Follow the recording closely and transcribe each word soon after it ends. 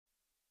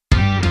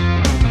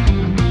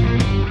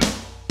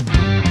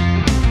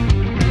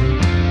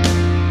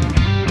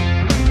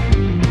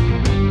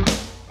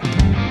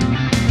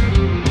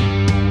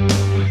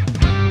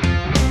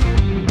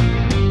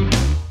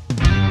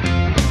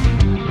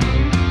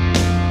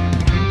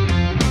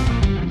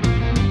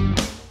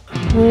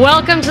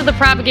Welcome to the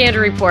Propaganda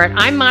Report.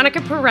 I'm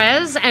Monica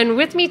Perez, and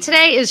with me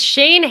today is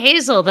Shane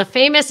Hazel, the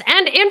famous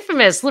and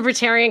infamous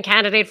Libertarian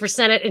candidate for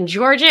Senate in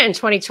Georgia in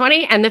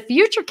 2020 and the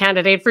future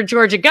candidate for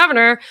Georgia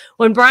governor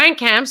when Brian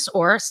Kemp's,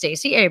 or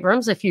Stacey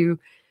Abrams, if you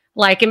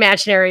like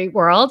imaginary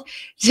world,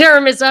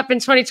 term is up in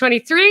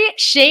 2023.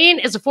 Shane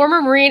is a former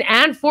Marine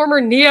and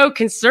former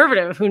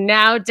neoconservative who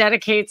now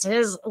dedicates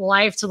his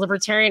life to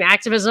libertarian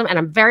activism, and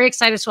I'm very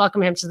excited to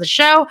welcome him to the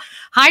show.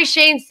 Hi,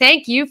 Shane.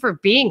 Thank you for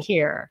being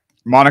here.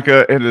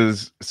 Monica, it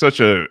is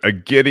such a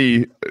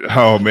giddy.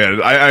 Oh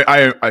man,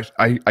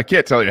 I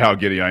can't tell you how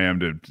giddy I am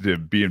to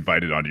be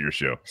invited onto your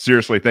show.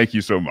 Seriously, thank you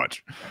so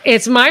much.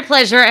 It's my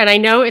pleasure, and I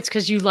know it's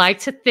because you like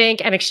to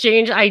think and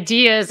exchange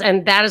ideas,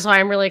 and that is why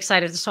I'm really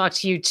excited to talk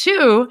to you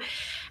too.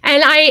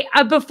 And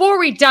before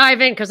we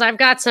dive in, because I've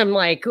got some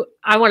I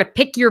want to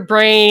pick your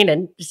brain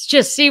and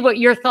just see what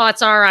your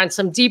thoughts are on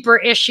some deeper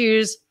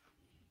issues.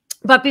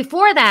 But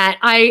before that,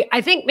 I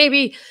think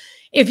maybe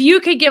if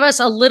you could give us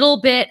a little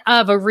bit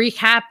of a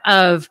recap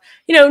of,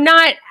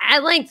 not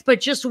at length, but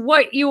just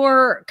what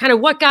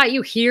got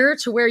you here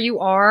to where you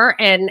are,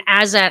 and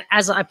as a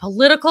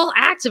political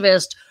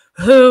activist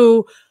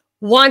who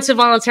wants a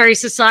voluntary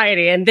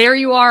society, and there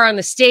you are on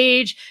the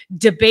stage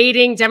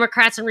debating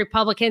Democrats and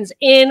Republicans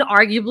in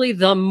arguably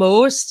the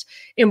most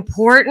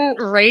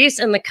important race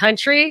in the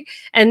country,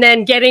 and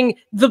then getting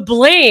the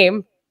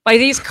blame by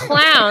these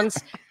clowns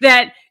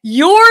that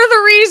you're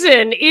the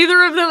reason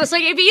either of those,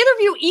 like if either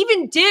of you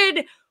even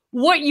did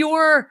what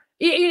even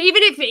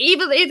if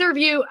either of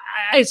you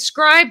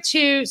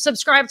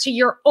subscribe to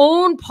your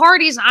own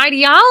party's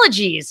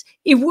ideologies,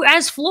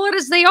 as flawed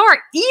as they are,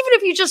 even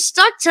if you just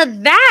stuck to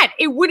that,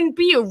 it wouldn't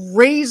be a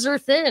razor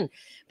thin.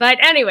 But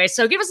anyway,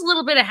 so give us a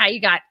little bit of how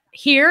you got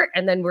here,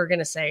 and then we're going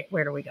to say,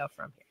 where do we go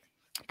from here?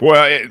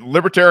 Boy,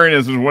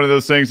 libertarianism is one of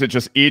those things that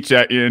just eats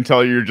at you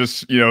until you're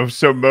just,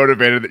 so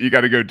motivated that you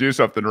got to go do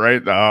something,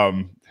 right?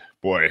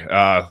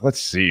 Let's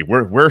see.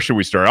 Where should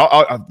we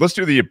start? Let's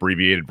do the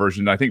abbreviated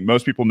version. I think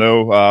most people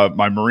know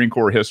my Marine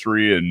Corps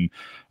history and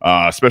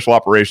special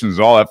operations,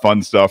 all that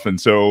fun stuff.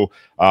 And so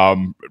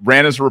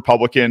ran as a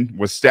Republican,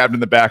 was stabbed in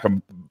the back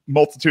a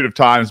multitude of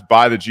times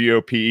by the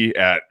GOP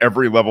at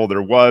every level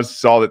there was,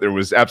 saw that there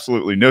was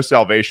absolutely no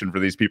salvation for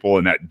these people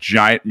in that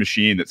giant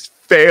machine that's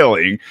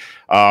failing.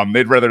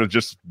 They'd rather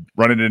just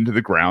run it into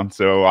the ground.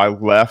 So I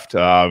left,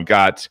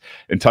 got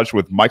in touch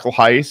with Michael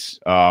Heiss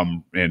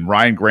and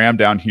Ryan Graham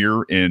down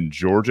here in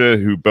Georgia,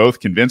 who both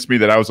convinced me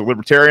that I was a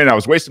libertarian. I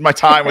was wasting my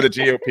time with the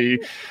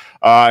GOP.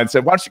 And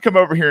said, why don't you come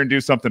over here and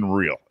do something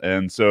real?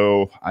 And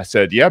so I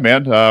said, yeah,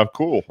 man,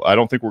 cool. I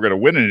don't think we're going to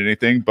win at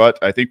anything, but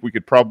I think we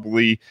could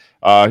probably,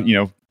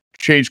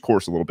 change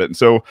course a little bit. And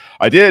so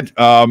I did,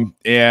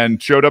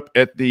 and showed up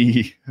at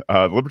the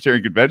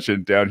Libertarian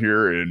Convention down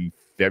here in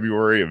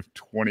February of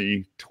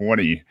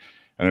 2020. And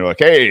they're like,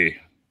 hey,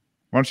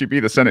 why don't you be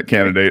the Senate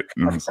candidate?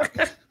 And I was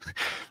like,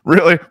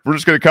 really? We're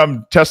just going to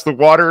come test the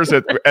waters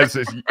as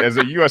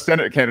a U.S.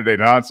 Senate candidate,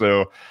 huh?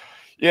 So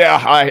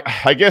yeah,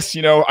 I guess,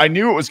 I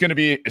knew it was going to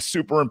be a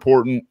super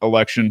important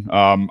election.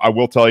 I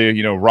will tell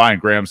you, Ryan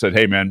Graham said,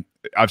 hey, man,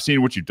 I've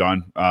seen what you've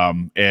done.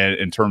 And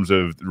in terms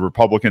of the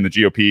Republican, the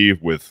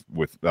GOP with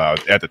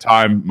at the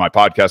time, my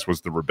podcast was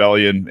The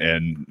Rebellion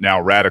and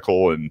now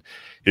Radical. And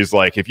he's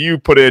like, if you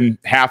put in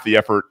half the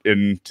effort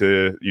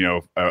into,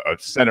 a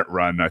Senate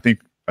run, I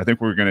think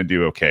we're going to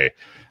do okay.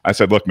 I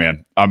said, look,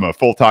 man, I'm a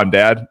full-time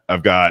dad.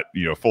 I've got,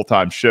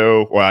 full-time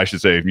show, or I should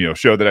say,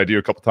 show that I do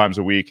a couple times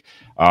a week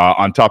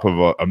on top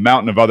of a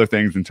mountain of other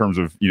things in terms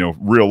of,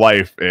 real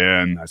life.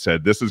 And I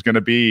said, this is going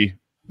to be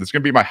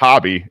my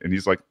hobby. And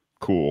he's like,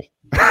 cool.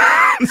 So,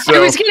 I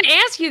was going to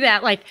ask you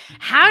that,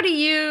 how do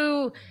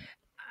you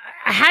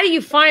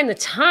find the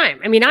time?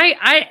 I mean,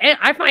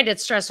 I find it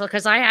stressful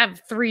because I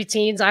have 3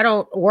 teens. I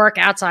don't work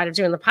outside of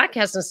doing the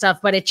podcast and stuff,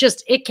 but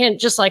it can,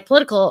 just like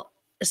political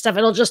stuff,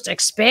 it'll just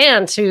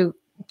expand to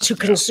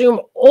consume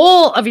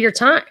all of your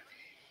time.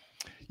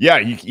 Yeah,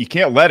 you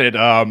can't let it.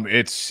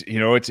 It's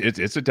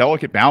a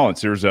delicate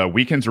balance. There's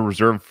weekends are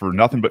reserved for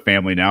nothing but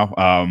family now.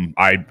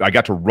 I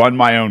got to run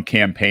my own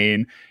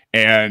campaign,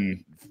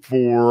 and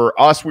for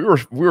us, we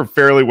were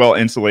fairly well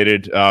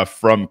insulated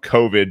from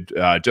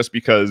COVID, just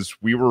because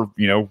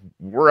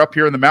we're up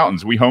here in the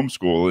mountains. We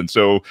homeschool, and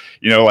so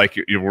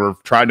we're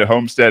trying to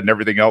homestead and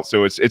everything else.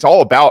 So it's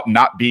all about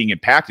not being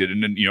impacted,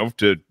 and then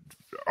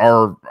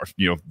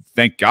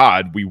thank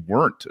God we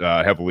weren't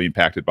heavily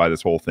impacted by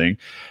this whole thing.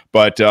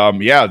 But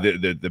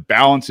the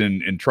balance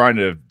in trying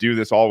to do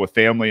this all with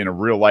family and a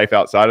real life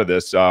outside of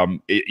this,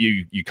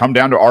 you come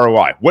down to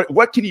ROI.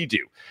 What can you do?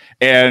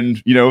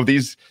 And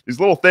these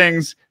little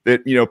things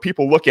that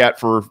people look at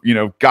for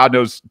God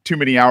knows too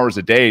many hours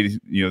a day.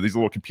 These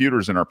little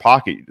computers in our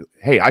pocket.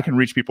 Hey, I can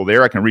reach people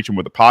there. I can reach them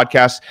with a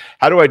podcast.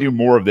 How do I do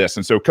more of this?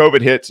 And so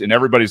COVID hits, and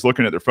everybody's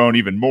looking at their phone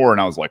even more. And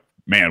I was like,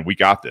 man, we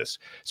got this.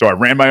 So I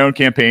ran my own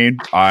campaign.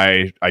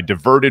 I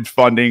diverted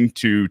funding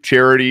to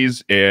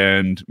charities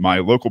and my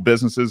local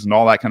businesses and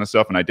all that kind of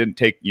stuff. And I didn't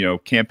take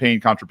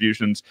campaign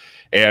contributions.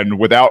 And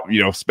without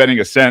spending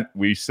a cent,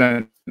 we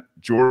sent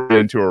Georgia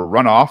into a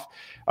runoff.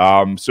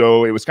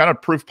 So it was kind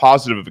of proof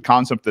positive of the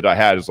concept that I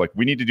had is like,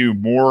 we need to do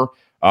more.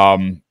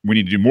 We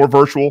need to do more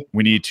virtual.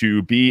 We need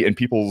to be in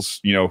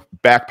people's,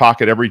 back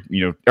pocket every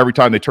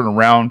time they turn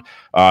around,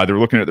 they're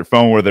looking at their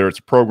phone, whether it's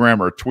a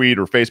program or a tweet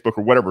or Facebook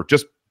or whatever.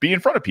 Just be in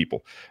front of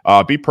people,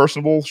 be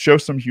personable, show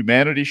some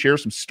humanity, share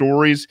some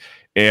stories,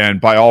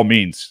 and by all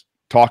means,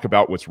 talk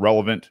about what's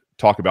relevant.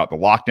 Talk about the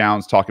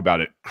lockdowns, talk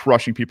about it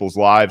crushing people's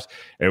lives.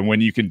 And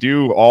when you can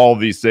do all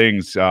these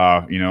things,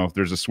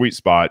 there's a sweet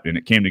spot, and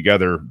it came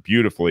together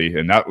beautifully.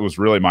 And that was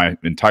really my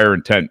entire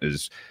intent,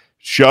 is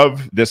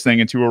shove this thing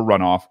into a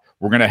runoff.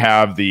 We're going to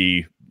have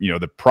the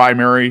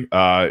primary,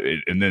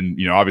 and then,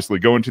 obviously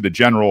go into the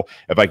general.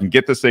 If I can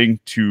get this thing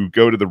to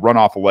go to the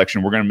runoff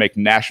election, we're going to make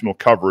national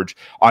coverage.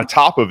 On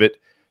top of it,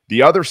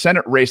 the other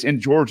Senate race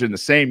in Georgia in the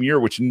same year,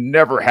 which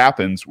never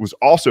happens, was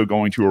also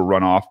going to a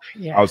runoff.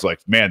 Yeah. I was like,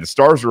 man, the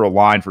stars are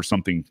aligned for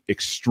something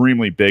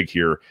extremely big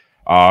here.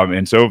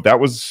 And so that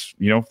was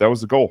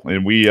the goal.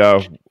 And we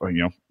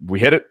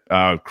hit it,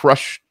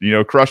 crushed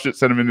it,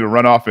 sent them into the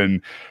runoff.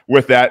 And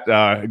with that,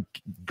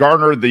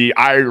 garnered the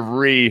ire of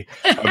the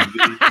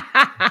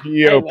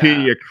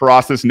GOP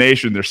across this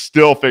nation. They're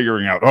still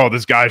figuring out,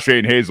 this guy,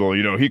 Shane Hazel,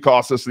 he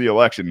cost us the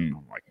election.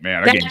 I'm like,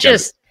 man, that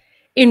just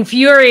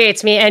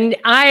infuriates me. And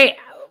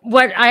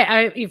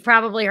you've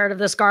probably heard of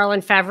this.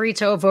 Garland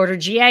Favorito, voter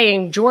GA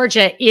in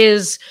Georgia,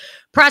 is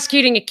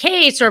prosecuting a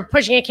case or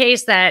pushing a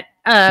case that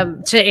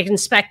to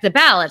inspect the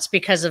ballots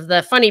because of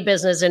the funny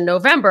business in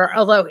November,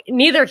 although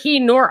neither he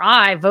nor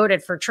I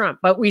voted for Trump,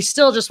 but we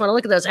still just want to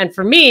look at those. And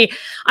for me,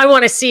 I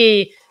want to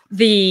see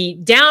the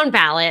down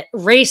ballot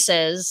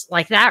races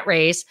like that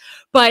race.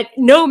 But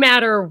no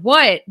matter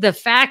what, the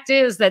fact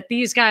is that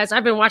these guys,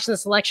 I've been watching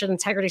this election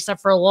integrity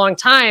stuff for a long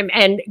time.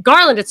 And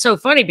Garland, it's so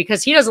funny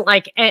because he doesn't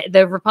like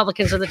the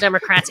Republicans or the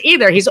Democrats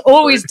either. He's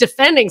always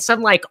defending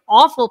some like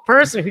awful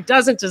person who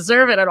doesn't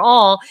deserve it at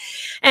all.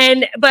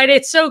 But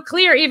it's so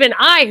clear, even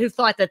I, who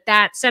thought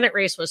that Senate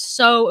race was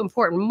so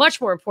important, much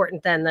more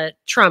important than the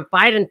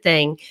Trump-Biden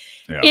thing.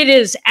 Yeah. It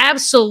is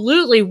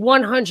absolutely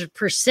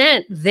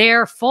 100%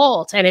 their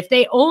fault. And if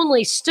they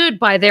only stood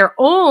by their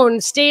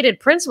own stated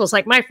principles,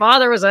 like my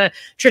father was a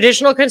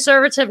traditional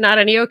conservative, not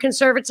a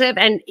neoconservative.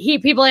 And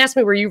people ask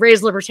me, were you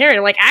raised libertarian?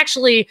 I'm like,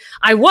 actually,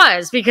 I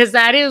was, because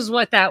that is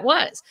what that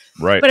was.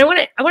 Right. But I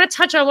want to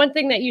touch on one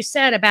thing that you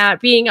said about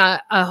being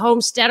a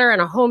homesteader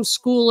and a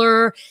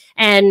homeschooler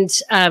and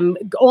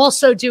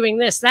also doing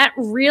this. That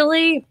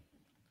really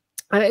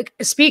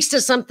speaks to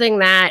something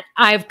that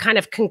I've kind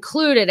of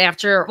concluded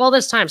after all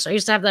this time. So I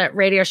used to have that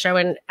radio show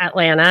in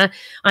Atlanta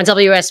on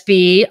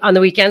WSB on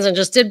the weekends and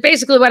just did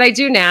basically what I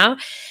do now.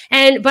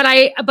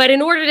 But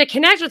in order to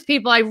connect with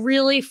people, I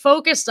really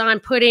focused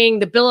on putting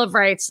the Bill of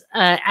Rights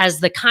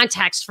as the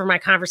context for my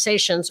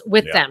conversations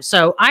with them.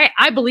 So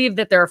I believe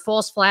that there are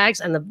false flags,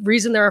 and the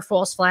reason there are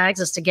false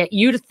flags is to get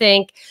you to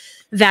think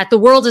that the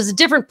world is a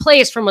different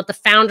place from what the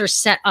founders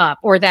set up,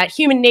 or that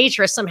human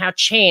nature has somehow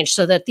changed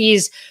so that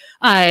these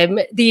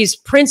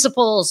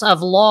principles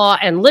of law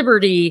and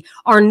liberty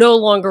are no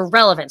longer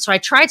relevant. So I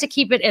tried to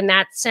keep it in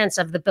that sense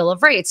of the Bill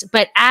of Rights.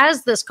 But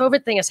as this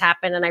COVID thing has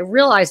happened, and I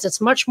realized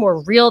it's much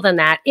more real than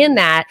that, in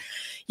that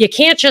you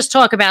can't just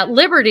talk about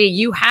liberty.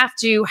 You have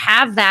to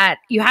have that.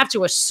 You have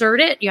to assert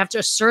it. You have to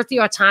assert the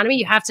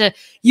autonomy.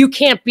 You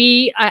can't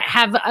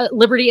have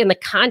liberty in the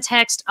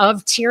context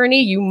of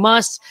tyranny. You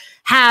must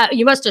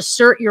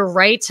assert your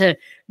right to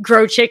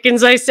grow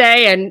chickens, I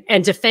say,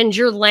 and defend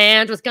your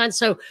land with guns.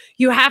 So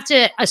you have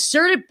to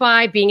assert it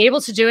by being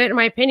able to do it, in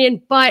my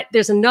opinion. But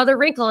there's another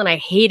wrinkle, and I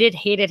hated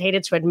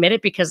to admit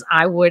it because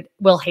I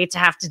will hate to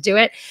have to do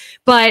it.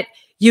 But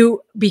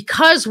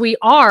because we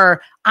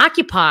are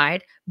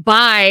occupied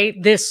by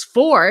this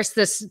force,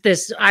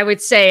 this I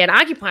would say an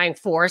occupying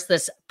force,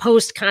 this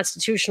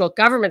post-constitutional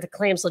government that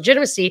claims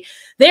legitimacy,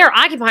 they are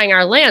occupying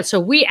our land. So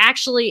we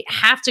actually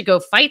have to go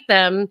fight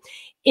them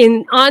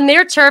on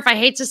their turf, I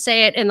hate to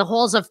say it, in the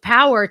halls of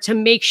power, to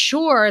make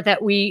sure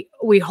that we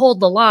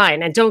hold the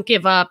line and don't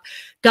give up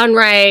gun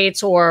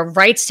rights or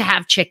rights to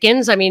have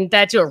chickens. I mean,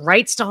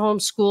 rights to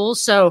homeschool.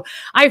 So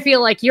I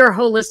feel like your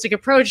holistic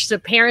approach to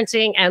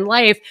parenting and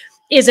life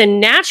is a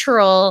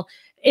natural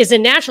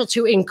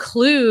to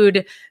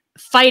include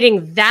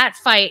fighting that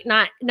fight,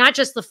 not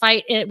just the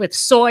fight with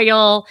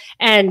soil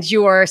and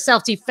your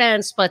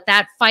self-defense, but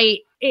that fight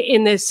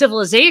in the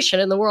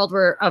civilization, in the world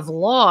of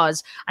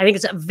laws. I think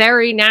it's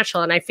very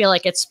natural. And I feel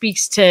like it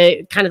speaks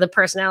to kind of the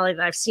personality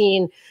that I've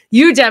seen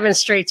you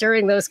demonstrate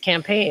during those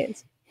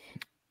campaigns.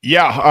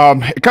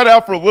 Yeah. Cut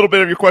out for a little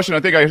bit of your question. I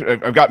think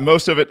I've got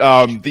most of it.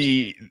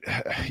 The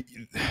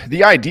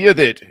idea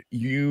that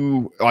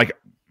you, like,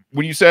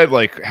 when you said,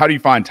 like, how do you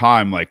find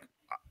time? Like,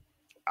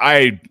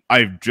 I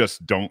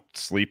just don't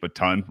sleep a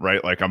ton,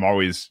 right? Like, I'm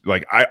always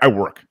like, I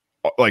work,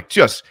 like,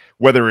 just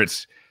whether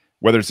it's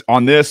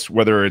on this,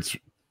 whether it's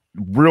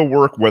real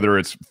work, whether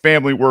it's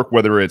family work,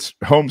 whether it's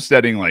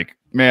homesteading, like,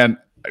 man,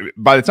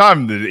 by the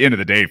time the end of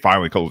the day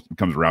finally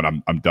comes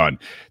around, I'm done.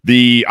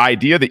 The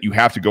idea that you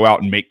have to go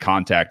out and make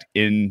contact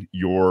in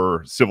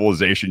your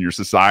civilization, your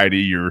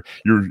society, your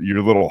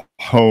little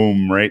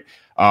home, right?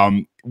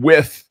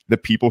 With the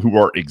people who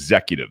are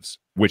executives,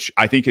 which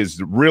I think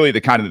is really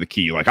the kind of the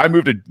key. Like I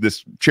moved to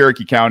this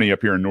Cherokee County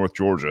up here in North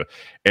Georgia,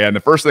 and the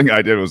first thing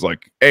I did was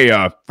like, "Hey,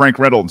 Frank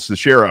Reynolds, the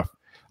sheriff.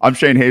 I'm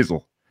Shane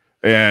Hazel,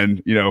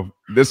 and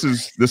this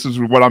is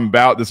what I'm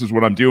about. This is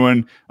what I'm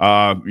doing.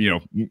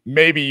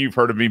 Maybe you've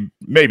heard of me,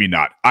 maybe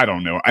not. I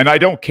don't know, and I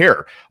don't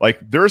care. Like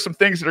there are some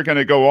things that are going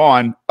to go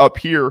on up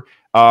here.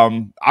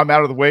 I'm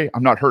out of the way.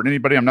 I'm not hurting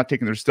anybody. I'm not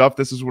taking their stuff.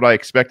 This is what I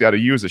expect out of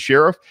you as a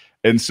sheriff."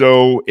 And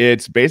so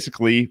it's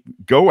basically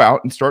go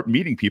out and start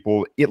meeting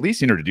people, at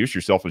least introduce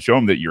yourself and show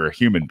them that you're a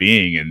human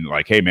being. And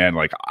like, hey man,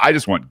 like I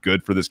just want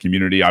good for this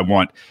community. I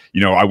want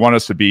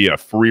us to be a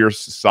freer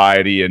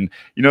society. And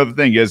the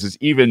thing is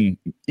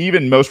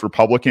even most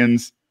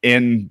Republicans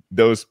in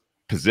those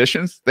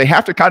positions, they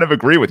have to kind of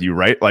agree with you,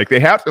 right? Like they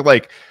have to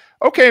like,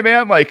 okay,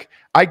 man, like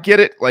I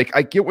get it. Like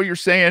I get what you're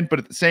saying, but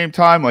at the same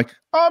time, like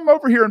I'm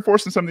over here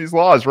enforcing some of these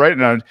laws, right?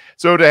 And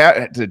so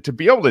to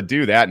be able to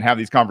do that and have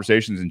these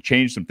conversations and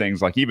change some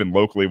things, like even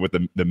locally with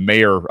the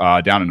mayor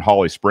down in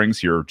Holly Springs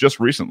here just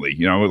recently,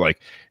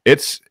 like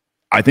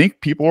I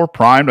think people are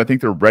primed. I think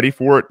they're ready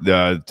for it.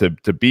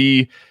 To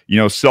be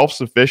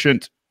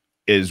self-sufficient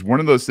is one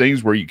of those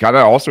things where you gotta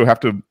also have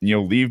to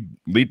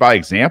lead by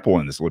example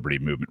in this liberty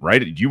movement,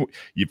 right?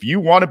 If you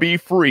want to be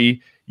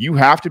free, you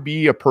have to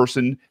be a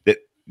person that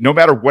no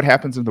matter what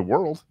happens in the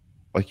world,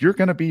 like you're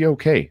going to be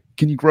okay.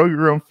 Can you grow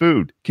your own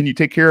food? Can you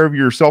take care of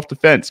your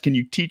self-defense? Can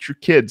you teach your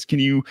kids? Can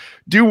you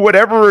do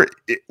whatever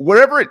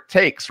it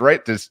takes,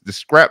 right? To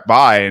scrap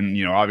by.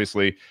 And,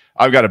 obviously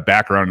I've got a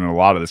background in a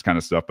lot of this kind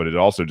of stuff, but it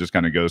also just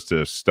kind of goes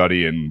to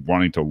study and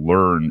wanting to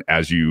learn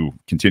as you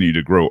continue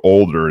to grow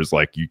older is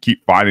like, you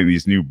keep finding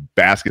these new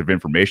basket of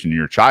information in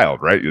your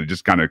child, right? You're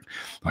just kind of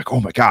like,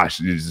 oh my gosh,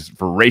 this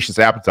voracious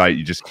appetite.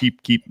 You just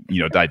keep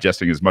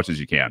digesting as much as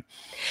you can.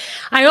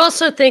 I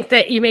also think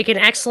that you make an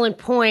excellent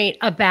point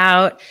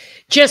about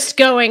just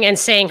going and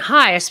saying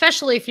hi,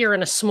 especially if you're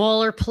in a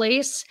smaller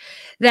place,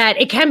 that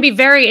it can be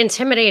very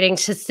intimidating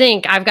to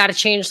think I've got to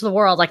change the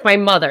world. Like my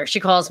mother, she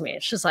calls me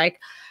and she's like,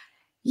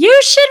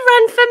 "You should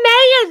run for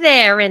mayor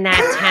there in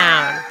that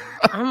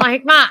town." I'm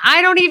like, "Ma,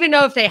 I don't even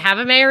know if they have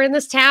a mayor in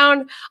this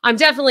town. I'm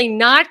definitely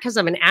not because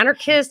I'm an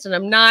anarchist and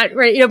I'm not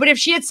ready." But if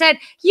she had said,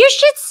 "You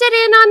should sit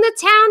in on the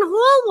town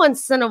hall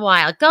once in a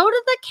while, go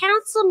to the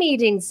council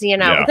meetings,"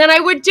 then I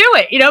would do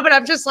it, But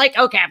I'm just like,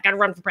 okay, I've got to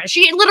run for president.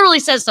 She literally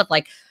says stuff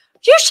like,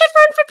 "You should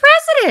run for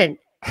president.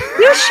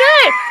 You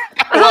should."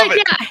 I'm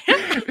like,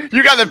 yeah.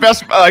 You got the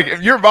best, like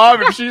if your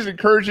mom, if she's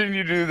encouraging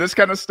you to do this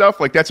kind of stuff,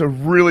 like that's a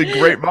really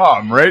great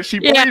mom, right? She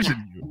believes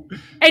in you.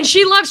 And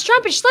she loves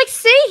Trump. And she's like,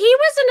 "See, he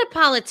wasn't a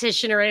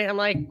politician or anything." I'm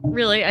like,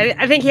 really?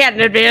 I think he had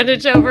an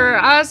advantage over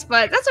us,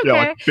 but that's okay.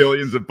 Like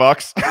billions of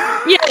bucks.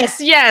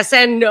 Yes.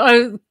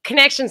 And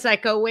connections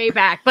that go way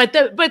back. But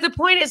the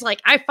point is,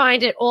 like, I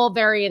find it all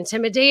very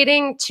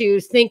intimidating to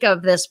think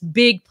of this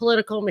big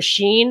political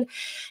machine.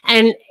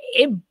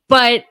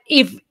 But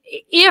even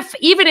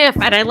if,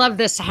 and I love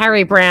this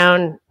Harry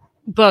Brown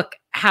book,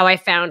 How I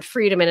Found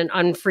Freedom in an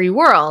Unfree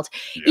World.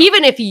 Yeah.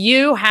 Even if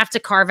you have to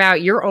carve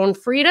out your own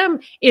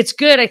freedom, it's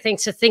good, I think,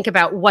 to think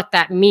about what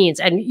that means.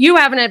 And you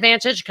have an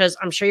advantage because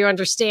I'm sure you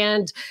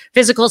understand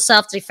physical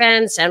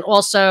self-defense and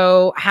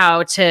also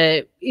how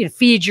to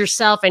feed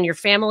yourself and your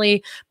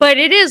family. But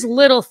it is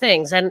little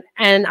things. And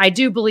I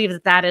do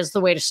believe that is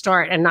the way to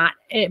start and not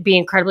be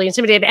incredibly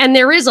intimidated. And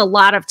there is a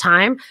lot of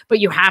time, but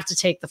you have to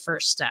take the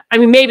first step. I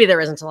mean, maybe there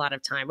isn't a lot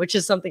of time, which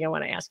is something I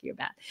want to ask you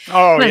about.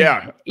 Oh, but,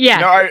 yeah.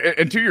 No,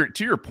 and to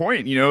your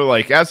point,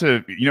 like as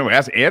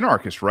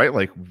anarchists, right?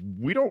 Like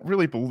we don't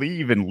really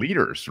believe in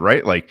leaders,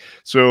 right? Like,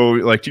 so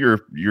like to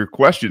your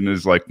question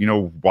is like,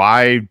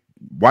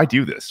 why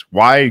do this?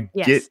 Why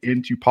get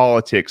into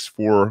politics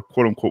for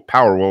quote unquote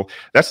power? Well,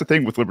 that's the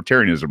thing with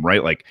libertarianism,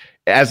 right? Like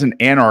as an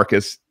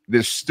anarchist,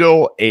 it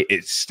still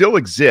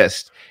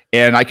exists.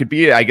 And I could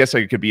be an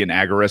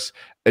agorist.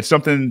 It's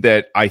something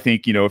that I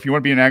think, if you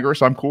want to be an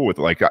agorist, I'm cool with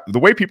it. Like the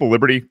way people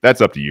liberty, that's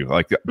up to you.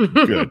 Like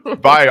good,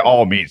 by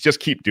all means,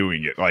 just keep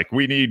doing it. Like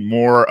we need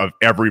more of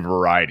every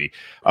variety.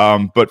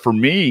 But for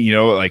me,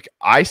 like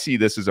I see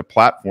this as a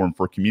platform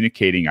for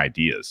communicating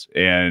ideas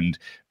and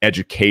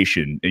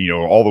education,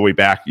 all the way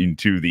back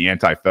into the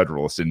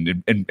anti-federalists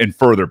and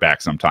further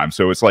back sometimes.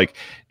 So it's like,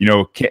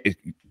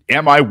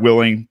 am I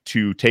willing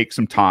to take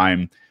some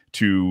time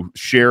to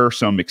share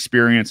some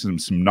experience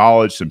and some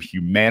knowledge, some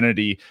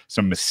humanity,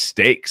 some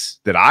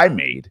mistakes that I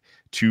made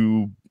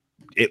to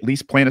at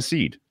least plant a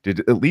seed, to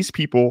at least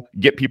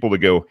get people to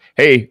go,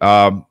 hey,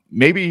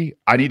 maybe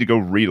I need to go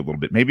read a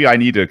little bit. Maybe I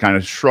need to kind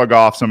of shrug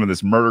off some of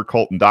this murder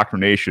cult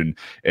indoctrination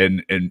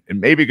and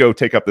maybe go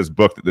take up this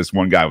book that this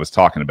one guy was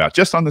talking about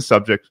just on the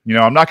subject.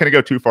 I'm not going to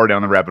go too far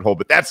down the rabbit hole,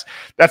 but that's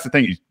the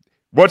thing.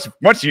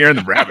 Once you're in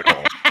the rabbit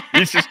hole,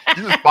 you just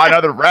find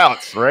other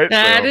routes, right?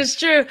 That is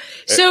true.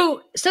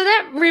 So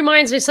that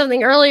reminds me of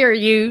something earlier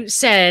you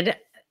said,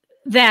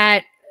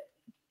 that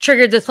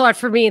triggered the thought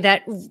for me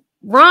that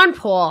Ron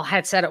Paul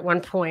had said at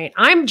one point,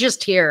 I'm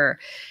just here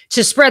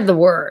to spread the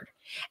word.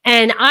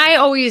 And I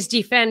always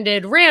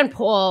defended Rand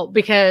Paul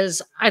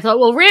because I thought,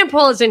 well, Rand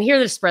Paul isn't here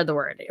to spread the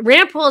word.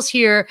 Rand Paul is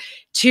here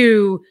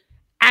to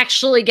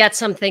actually get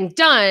something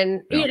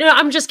done. Yeah. You know,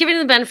 I'm just giving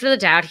him the benefit of the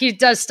doubt. He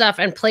does stuff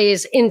and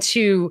plays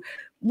into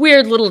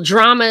weird little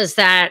dramas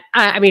that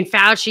I mean,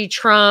 Fauci,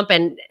 Trump,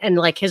 and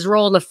like his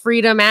role in the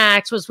Freedom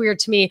Act was weird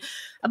to me.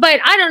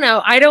 But I don't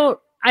know. I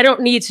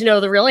don't need to know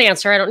the real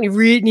answer. I don't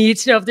need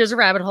to know if there's a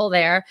rabbit hole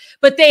there.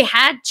 But they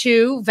had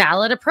two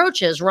valid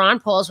approaches.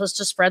 Ron Paul's was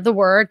to spread the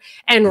word,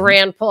 and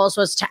Rand Paul's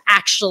was to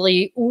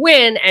actually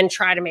win and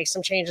try to make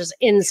some changes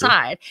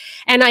inside.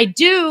 Sure. And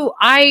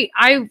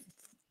I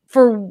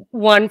for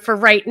one, for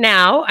right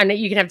now, and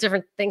you can have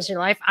different things in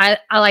your life. I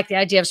like the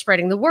idea of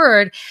spreading the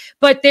word,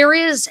 but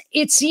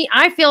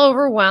I feel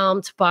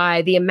overwhelmed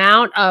by the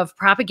amount of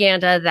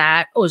propaganda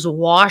that was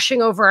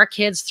washing over our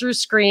kids through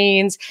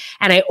screens.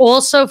 And I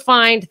also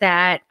find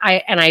that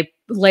I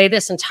lay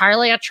this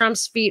entirely at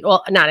Trump's feet.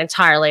 Well, not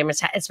entirely. I mean,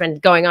 it's been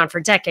going on for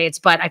decades,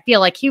 but I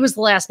feel like he was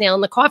the last nail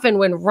in the coffin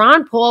when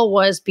Ron Paul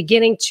was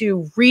beginning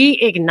to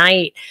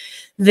reignite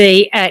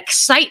the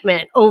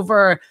excitement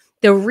over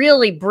the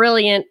really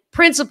brilliant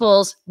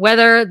principles,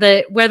 whether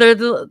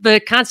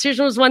the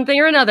Constitution was one thing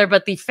or another,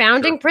 but the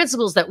founding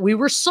principles that we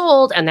were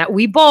sold and that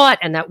we bought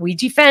and that we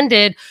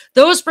defended,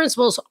 those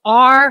principles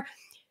are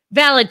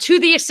valid to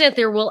the extent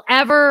there will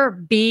ever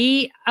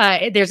be,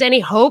 there's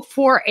any hope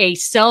for a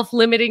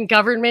self-limiting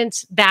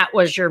government. That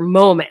was your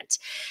moment.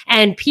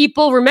 And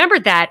people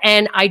remembered that.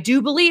 And I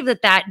do believe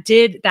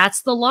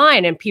that's the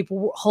line, and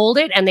people hold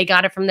it, and they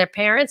got it from their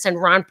parents.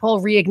 And Ron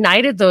Paul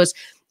reignited those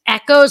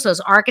echoes,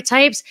 those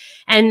archetypes.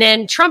 And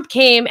then Trump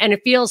came, and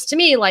it feels to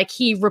me like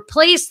he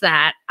replaced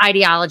that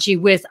ideology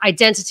with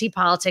identity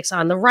politics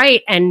on the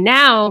right. And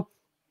now,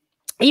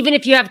 even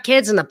if you have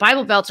kids in the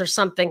Bible Belt or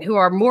something who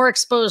are more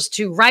exposed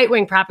to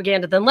right-wing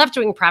propaganda than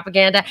left-wing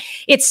propaganda,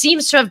 it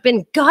seems to have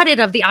been gutted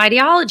of the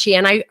ideology.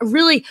 And I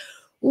really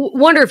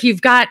wonder if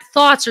you've got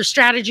thoughts or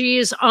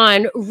strategies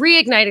on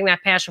reigniting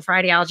that passion for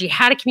ideology,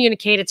 how to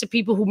communicate it to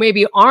people who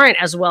maybe aren't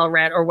as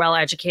well-read or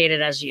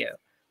well-educated as you.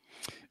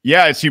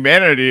 Yeah, it's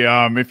humanity.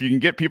 If you can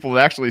get people to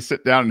actually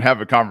sit down and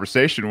have a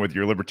conversation with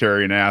your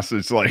libertarian ass,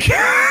 it's like,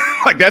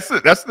 like that's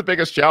the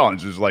biggest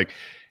challenge. Is like,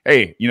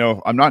 hey,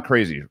 I'm not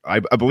crazy. I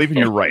believe in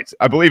your rights.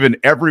 I believe in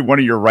every one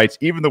of your rights,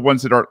 even the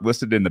ones that aren't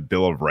listed in the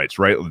Bill of Rights.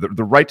 Right,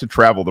 the right to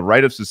travel, the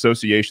right of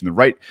association, the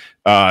right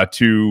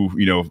to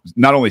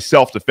not only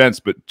self-defense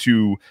but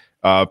to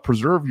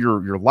preserve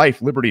your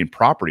life, liberty, and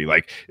property.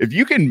 Like, if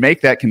you can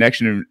make that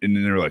connection,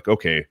 and they're like,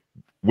 okay,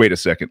 wait a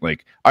second.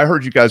 Like, I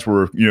heard you guys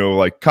were,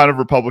 like kind of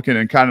Republican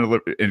and kind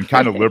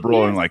of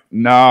liberal, and like,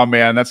 nah,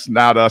 man, that's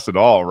not us at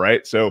all.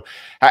 Right. So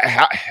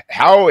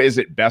how is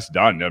it best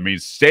done? I mean,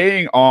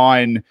 staying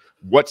on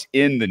what's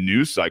in the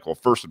news cycle,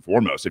 first and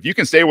foremost. If you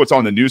can say what's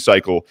on the news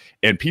cycle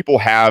and people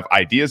have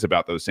ideas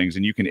about those things,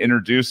 and you can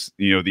introduce,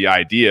 the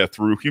idea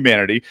through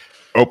humanity,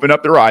 open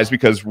up their eyes,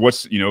 because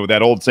what's,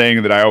 that old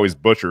saying that I always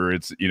butcher,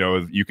 it's,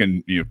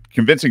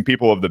 convincing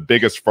people of the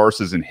biggest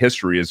farces in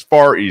history is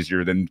far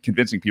easier than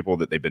convincing people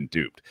that they've been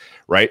duped.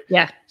 Right.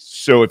 Yeah.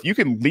 So if you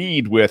can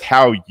lead with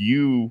how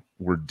you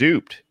were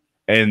duped,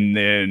 and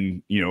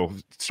then,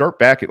 start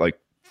back at like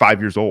 5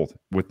 years old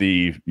with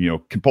the,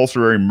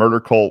 compulsory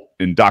murder cult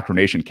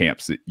indoctrination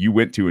camps that you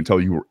went to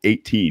until you were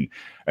 18.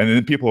 And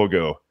then people will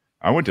go,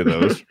 I went to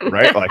those,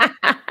 right? Like,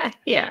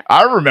 yeah,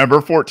 I remember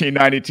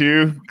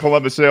 1492,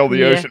 Columbus sailed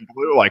the ocean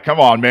blue. Like, come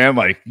on, man.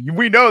 Like,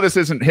 we know this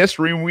isn't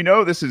history, and we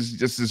know this is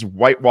just this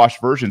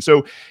whitewashed version.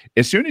 So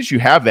as soon as you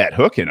have that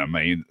hook in them,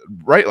 I mean,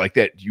 right, like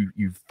that,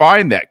 you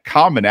find that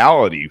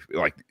commonality,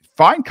 like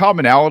find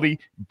commonality,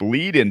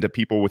 bleed into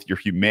people with your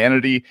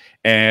humanity,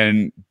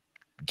 and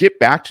get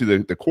back to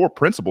the core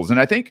principles. And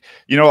I think,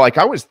 like,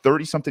 I was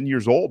 30 something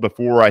years old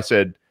before I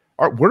said,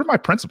 all right, what are my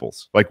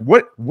principles? Like,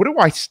 what do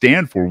I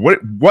stand for? What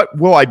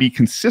will I be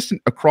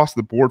consistent across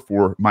the board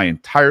for my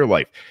entire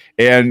life?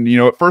 And,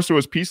 at first it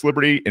was peace,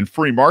 liberty, and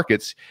free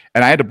markets.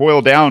 And I had to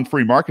boil down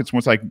free markets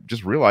once I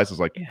just realized it's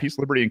like peace,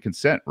 liberty, and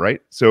consent,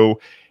 right? So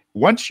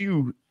once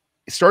you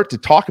start to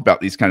talk about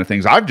these kind of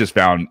things, I've just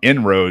found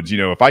inroads.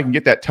 If I can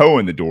get that toe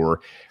in the door,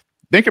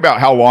 think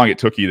about how long it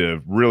took you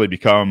to really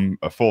become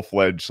a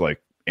full-fledged,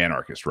 like,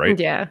 anarchist, right?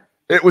 Yeah.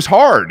 It was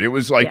hard. It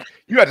was like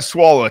you had to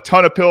swallow a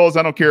ton of pills.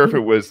 I don't care if it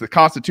was the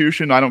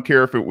Constitution. I don't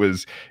care if it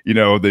was,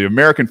 the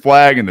American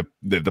flag and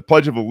the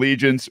Pledge of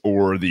Allegiance,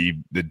 or the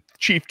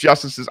Chief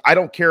Justices. I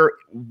don't care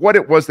what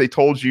it was they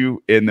told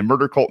you in the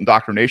murder cult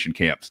indoctrination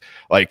camps.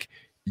 Like,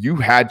 you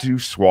had to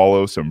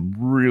swallow some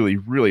really,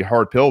 really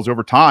hard pills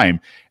over time.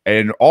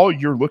 And all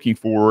you're looking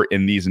for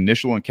in these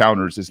initial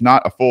encounters is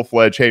not a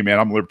full-fledged, hey, man,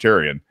 I'm a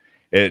libertarian.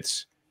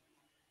 It's,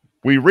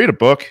 we read a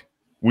book.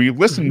 We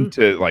listen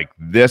to like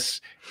this,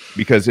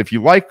 because if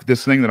you like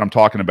this thing that I'm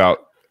talking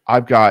about,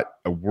 I've got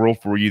a world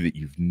for you that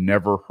you've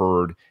never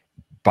heard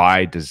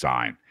by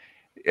design.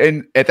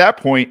 And at that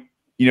point,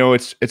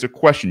 it's a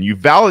question. You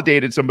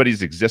validated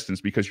somebody's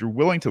existence because you're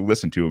willing to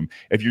listen to them.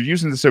 If you're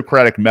using the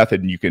Socratic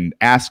method and you can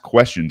ask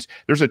questions,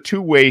 there's a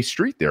two-way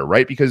street there,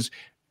 right? Because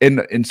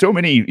in so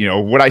many,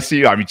 what I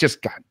see, I mean,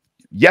 just God,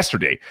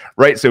 yesterday,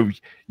 right? So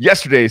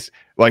yesterday's,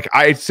 like,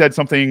 I said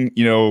something,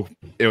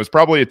 it was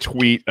probably a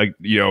tweet, like,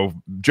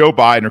 Joe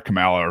Biden or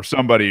Kamala or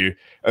somebody,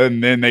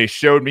 and then they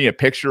showed me a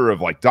picture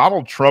of like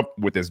Donald Trump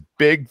with this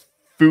big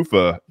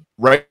fufa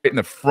right in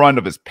the front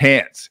of his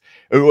pants.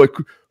 And like,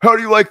 how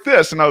do you like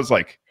this? And I was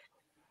like,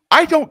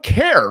 I don't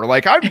care.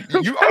 Like,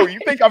 you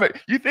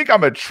think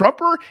I'm a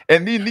Trumper?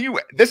 And then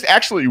this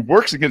actually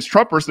works against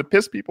Trumpers to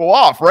piss people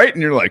off, right?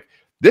 And you're like,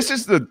 this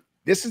is the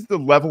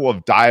level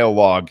of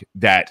dialogue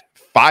that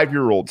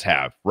 5-year-olds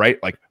have,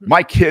 right? Like,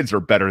 my kids are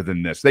better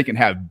than this. They can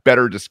have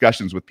better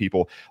discussions with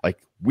people. Like,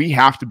 we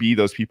have to be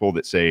those people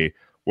that say,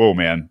 whoa,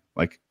 man,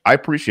 like, I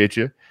appreciate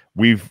you.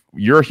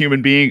 You're a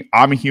human being.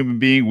 I'm a human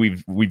being.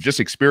 We've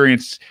just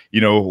experienced,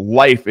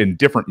 life in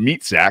different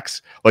meat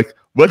sacks. Like,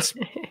 let's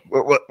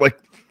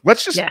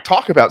just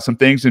talk about some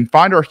things and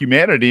find our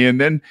humanity. And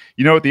then,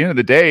 at the end of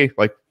the day,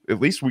 like, at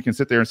least we can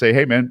sit there and say,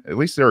 hey, man, at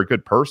least they're a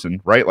good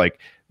person, right? Like,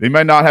 they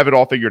might not have it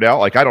all figured out.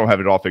 Like, I don't have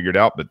it all figured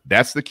out, but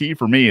that's the key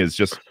for me, is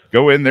just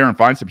go in there and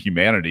find some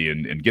humanity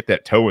and get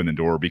that toe in the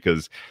door,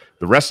 because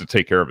the rest will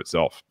take care of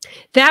itself.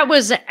 That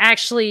was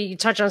actually, you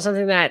touched on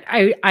something that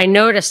I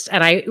noticed,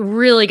 and I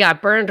really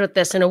got burned with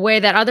this in a way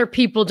that other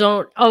people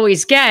don't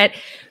always get.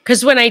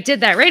 Because when I did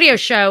that radio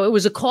show, it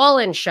was a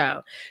call-in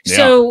show. Yeah.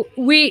 So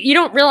you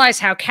don't realize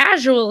how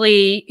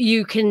casually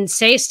you can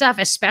say stuff,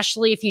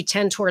 especially if you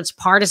tend towards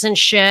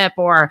partisanship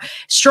or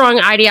strong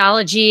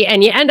ideology,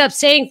 and you end up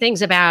saying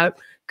things about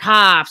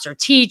cops or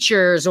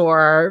teachers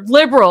or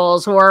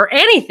liberals or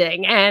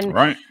anything. And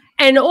right.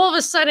 And all of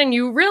a sudden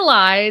you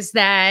realize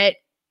that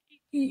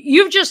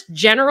you've just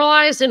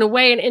generalized in a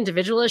way an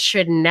individualist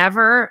should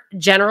never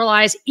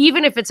generalize,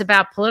 even if it's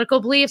about political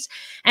beliefs.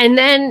 And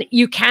then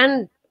if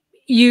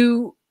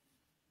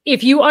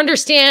you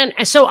understand,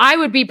 so I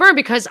would be burned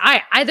because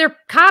they're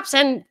cops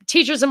and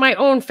teachers in my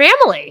own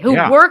family who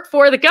work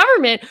for the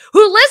government,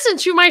 who listen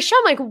to my show.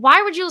 I'm like,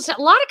 why would you listen?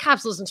 A lot of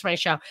cops listen to my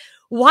show.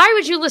 Why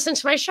would you listen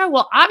to my show?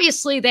 Well,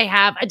 obviously they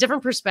have a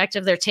different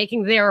perspective. They're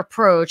taking their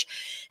approach.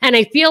 And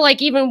I feel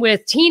like even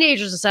with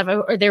teenagers and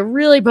stuff, they're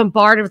really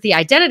bombarded with the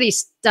identity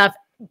stuff.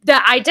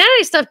 The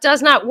identity stuff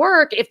does not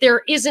work if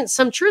there isn't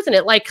some truth in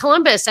it, like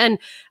Columbus. And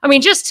I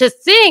mean, just to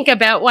think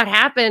about what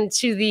happened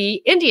to the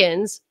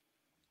Indians,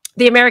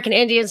 the American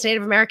Indians,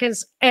 Native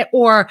Americans,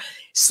 or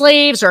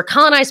slaves or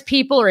colonized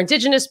people or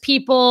indigenous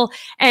people.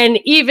 And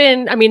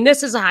even, I mean,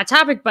 this is a hot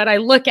topic, but I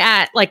look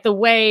at like the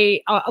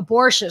way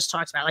abortionists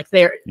talks about, like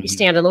they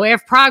stand in the way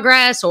of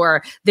progress,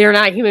 or they're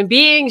not human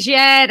beings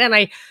yet. And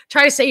I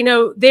try to say,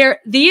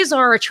 these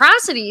are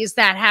atrocities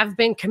that have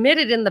been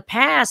committed in the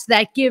past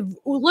that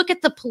look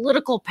at the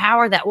political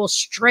power that will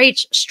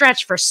stretch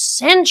for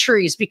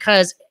centuries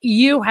because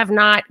you have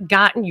not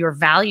gotten your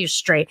values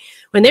straight.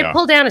 When they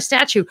pull down a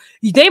statue,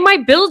 they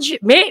might build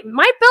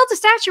a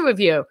statue of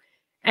you.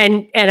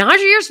 And 100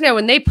 years from now,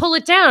 when they pull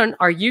it down,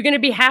 are you going to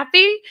be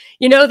happy,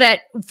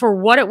 that for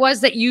what it was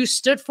that you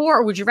stood for?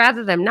 Or would you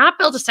rather them not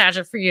build a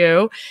statue for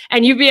you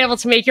and you be able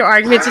to make your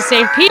argument to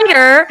St.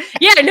 Peter?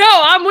 Yeah, no,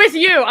 I'm with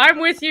you.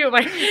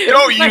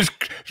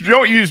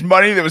 Don't use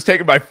money that was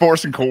taken by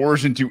force and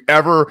coercion to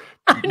ever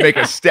make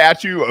a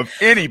statue of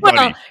anybody.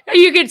 Well,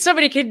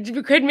 somebody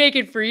could make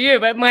it for you,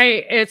 but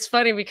it's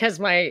funny because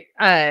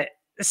I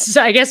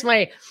guess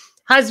my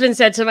husband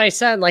said to my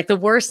son, like, the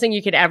worst thing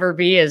you could ever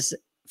be is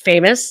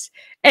famous.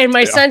 And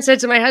my son said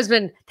to my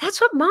husband,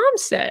 that's what mom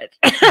said.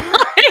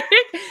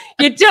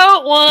 You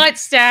don't want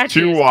statues.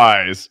 Too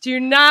wise. Do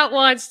not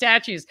want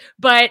statues.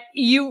 But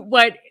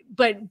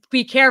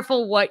be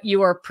careful what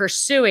you are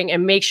pursuing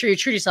and make sure you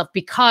treat yourself,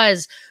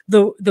 because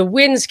the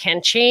winds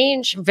can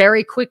change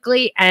very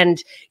quickly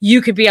and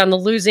you could be on the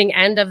losing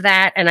end of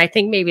that. And I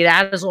think maybe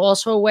that is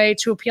also a way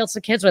to appeal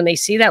to kids when they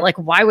see that. Like,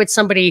 why would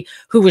somebody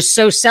who was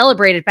so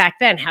celebrated back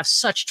then have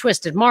such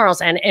twisted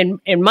morals? And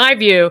in my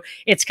view,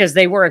 it's because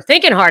they weren't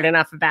thinking hard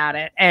enough about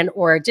it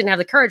or didn't have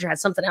the courage or had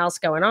something else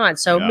going on.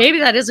 So maybe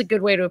that is a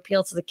good way to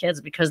appeal to the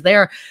kids, because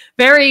they're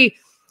very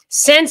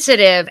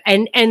sensitive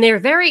and they're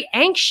very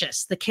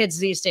anxious. The kids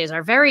these days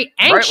are very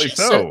anxious.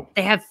 So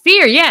they have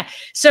fear. Yeah.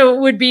 So it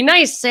would be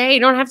nice to say, you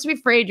don't have to be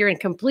afraid. You're in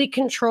complete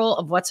control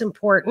of what's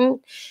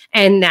important.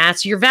 And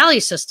that's your value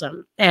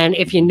system. And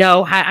if you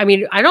know how, I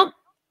mean,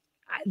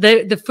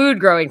 the food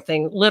growing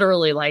thing,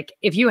 literally, like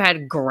if you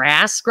had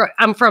grass,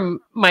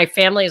 my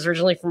family is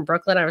originally from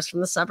Brooklyn. I was from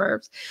the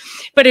suburbs.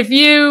 But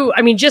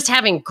just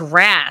having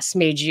grass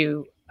made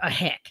you a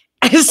hick.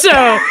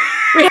 So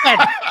we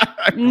had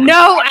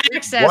no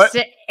access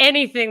to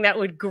anything that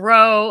would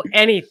grow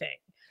anything.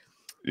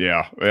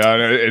 Yeah.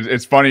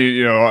 It's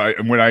funny,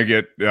 when I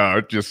get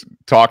just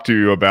talk to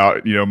you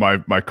about,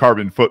 my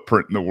carbon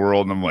footprint in the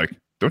world, and I'm like,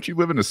 don't you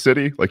live in a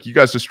city? Like, you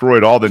guys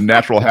destroyed all the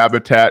natural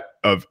habitat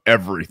of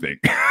everything.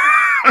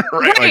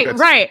 right? Like Right,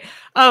 right.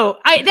 Oh,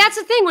 that's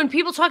the thing when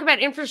people talk about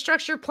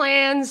infrastructure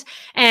plans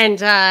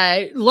and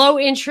low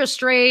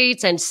interest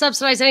rates and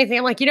subsidize anything.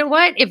 I'm like, you know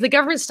what? If the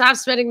government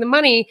stops spending the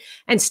money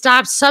and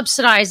stops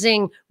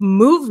subsidizing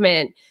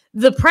movement,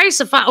 the price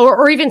of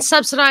or even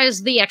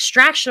subsidize the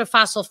extraction of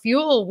fossil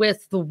fuel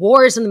with the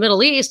wars in the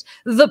Middle East,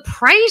 the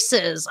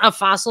prices of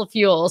fossil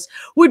fuels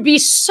would be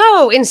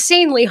so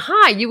insanely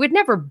high. You would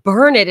never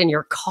burn it in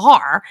your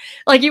car.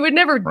 Like you would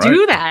never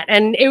do that.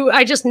 And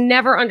I just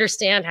never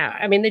understand how.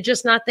 I mean, they're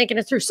just not thinking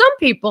it through. Some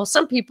people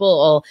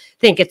will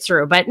think it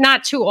through, but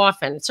not too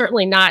often.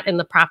 Certainly not in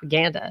the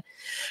propaganda.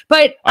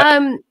 But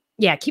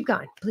yeah, keep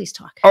going. Please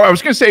talk. Oh, I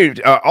was going to say,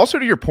 also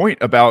to your point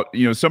about,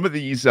 some of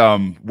these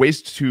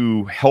ways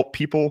to help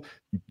people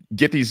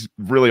get these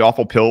really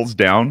awful pills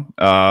down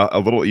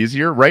a little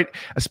easier, right?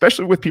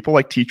 Especially with people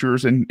like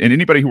teachers and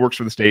anybody who works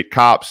for the state,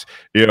 cops,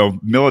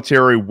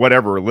 military,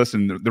 whatever.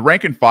 Listen, the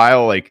rank and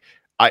file, like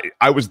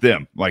I was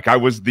them. Like I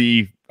was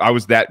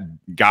that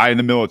guy in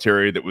the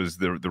military that was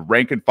the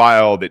rank and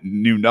file that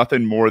knew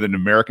nothing more than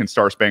American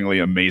Star Spangled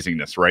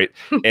amazingness, right?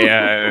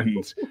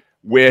 And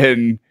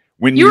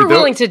when you were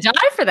willing to die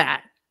for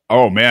that.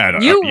 Oh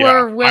man, you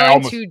were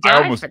willing to die.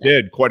 I almost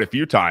did quite a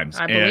few times.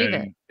 I believe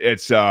it.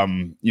 It's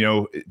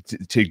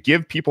to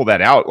give people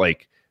that out,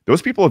 like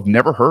those people have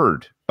never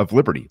heard of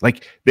liberty.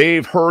 Like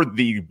they've heard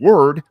the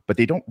word, but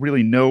they don't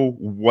really know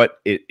what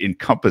it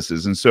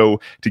encompasses. And so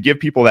to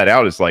give people that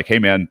out is like, hey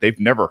man, they've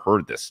never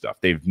heard this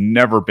stuff. They've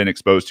never been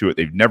exposed to it.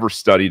 They've never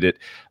studied it.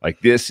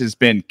 Like this has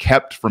been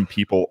kept from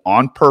people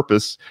on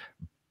purpose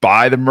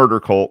by the murder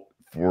cult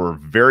for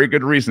very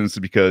good reasons,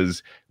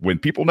 because when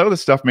people know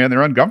this stuff, man,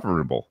 they're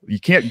ungovernable. You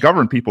can't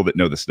govern people that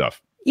know this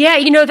stuff. Yeah,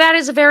 that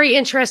is a very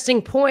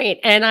interesting point.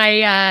 And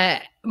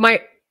I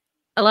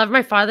love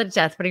my father to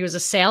death, but he was a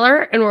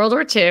sailor in World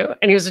War II,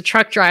 and he was a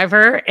truck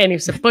driver, and he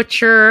was a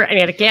butcher, and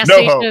he had a gas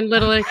station,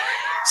 literally.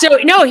 So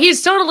no,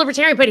 he's total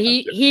libertarian, but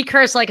he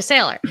cursed like a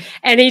sailor,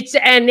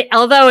 and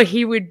although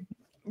he would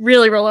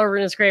really roll over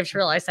in his grave to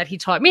realize that he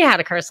taught me how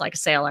to curse like a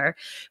sailor,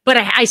 but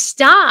I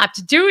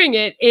stopped doing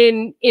it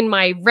in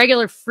my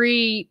regular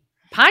free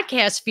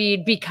podcast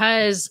feed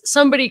because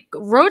somebody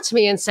wrote to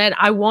me and said,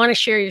 I want to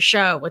share your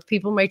show with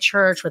people in my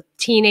church, with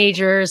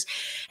teenagers.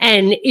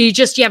 And you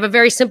have a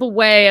very simple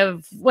way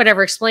of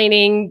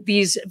explaining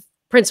these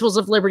principles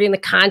of liberty in the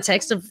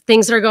context of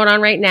things that are going on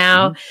right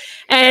now.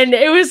 Mm-hmm. And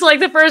it was like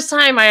the first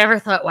time I ever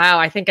thought, wow,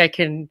 I think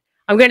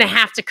I'm going to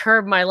have to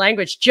curb my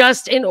language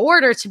just in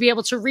order to be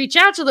able to reach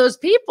out to those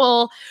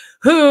people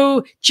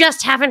who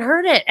just haven't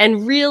heard it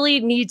and really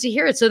need to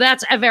hear it. So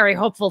that's a very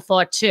hopeful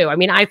thought too. I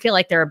mean, I feel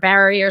like there are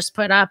barriers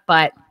put up,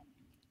 but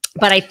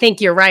I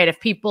think you're right.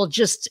 If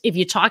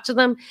you talk to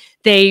them,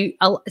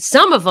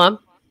 some of them,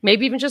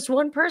 maybe even just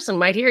one person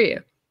might hear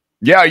you.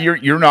 Yeah,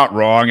 you're not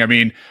wrong. I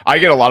mean, I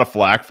get a lot of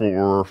flack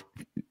for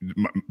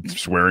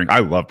swearing. I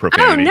love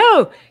profanity.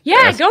 Oh no,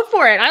 yeah, go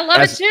for it. I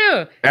love it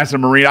too. As a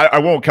Marine, I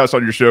won't cuss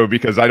on your show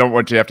because I don't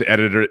want you to have to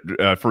edit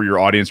it for your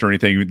audience or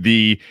anything.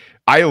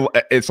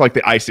 It's like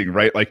the icing,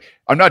 right? Like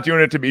I'm not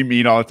doing it to be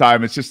mean all the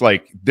time. It's just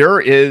like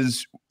there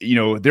is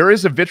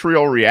a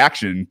vitriol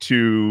reaction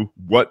to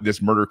what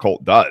this murder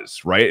cult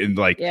does, right? And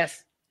like,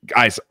 yes,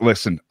 guys,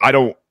 listen,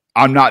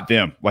 I'm not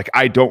them. Like,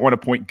 I don't want to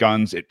point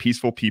guns at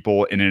peaceful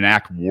people and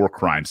enact war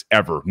crimes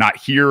ever. Not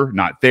here,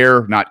 not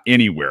there, not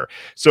anywhere.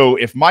 So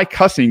if my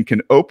cussing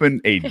can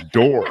open a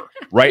door,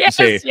 right? Yes,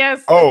 and say,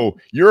 yes. Oh,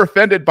 you're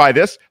offended by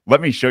this?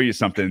 Let me show you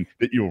something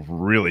that you'll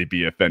really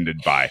be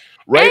offended by,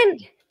 right?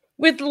 And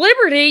with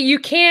liberty, you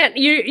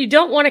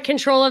don't want to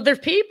control other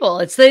people.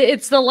 It's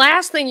the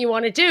last thing you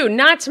want to do.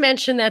 Not to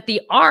mention that the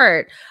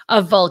art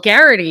of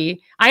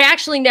vulgarity, I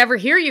actually never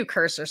hear you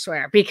curse or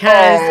swear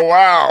because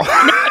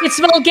it's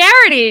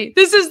vulgarity.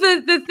 This is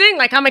the thing.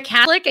 Like I'm a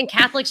Catholic, and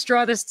Catholics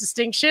draw this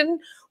distinction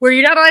where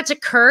you're not allowed to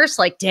curse,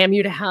 like damn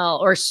you to hell,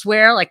 or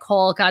swear, like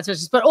call God's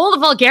wishes. But all the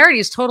vulgarity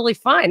is totally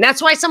fine.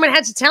 That's why someone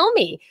had to tell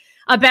me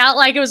about,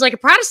 like, it was like a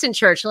Protestant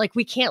church. Like,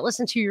 we can't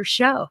listen to your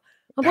show.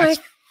 I'm like,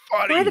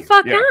 funny. Why the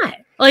fuck not?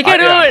 Like, I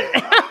don't,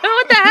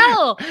 what the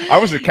hell? I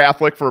was a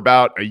Catholic for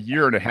about a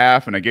year and a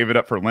half, and I gave it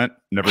up for Lent.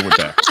 Never went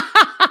back.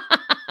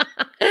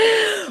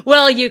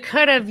 Well, you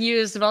could have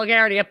used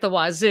vulgarity up the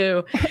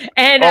wazoo.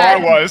 And I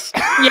was.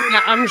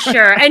 Yeah, I'm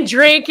sure. And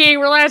drinking,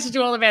 we're allowed to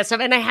do all the bad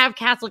stuff. And I have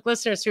Catholic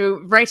listeners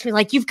who write to me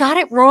like, you've got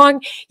it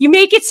wrong. You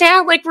make it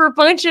sound like we're a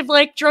bunch of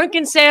like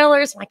drunken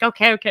sailors. I'm like,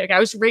 okay. I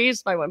was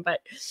raised by one,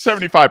 but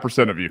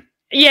 75% of you.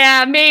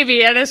 Yeah,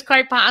 maybe. And it's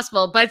quite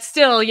possible. But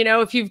still,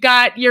 if you've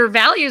got your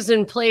values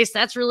in place,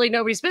 that's really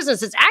nobody's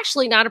business. It's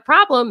actually not a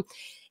problem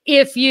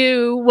if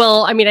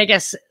I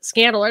guess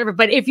scandal or whatever.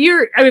 But if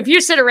you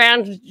sit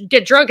around,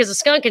 get drunk as a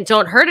skunk and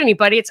don't hurt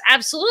anybody, it's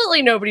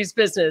absolutely nobody's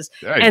business.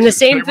 Yeah, and the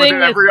same thing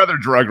with every other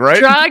drug, right?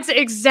 Drugs,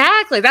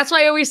 exactly. That's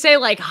why I always say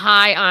like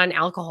high on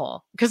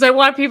alcohol, because I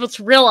want people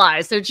to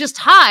realize they're just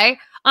high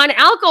on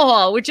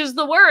alcohol, which is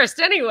the worst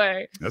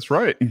anyway. That's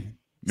right. Yeah,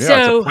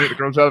 it's a plant that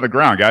grows out of the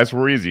ground, guys.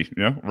 We're easy,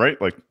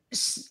 right? Like,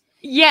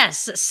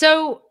 yes.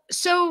 So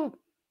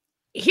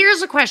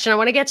here's a question. I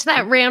want to get to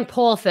that Rand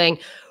Paul thing.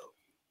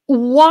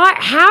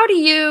 how do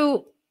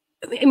you,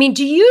 I mean,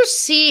 do you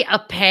see a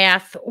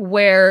path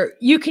where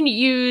you can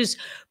use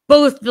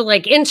both the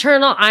like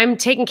internal, I'm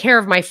taking care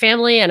of my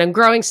family and I'm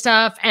growing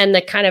stuff, and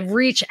the kind of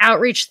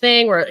outreach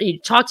thing where you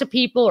talk to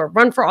people or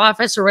run for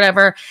office or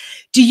whatever?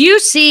 Do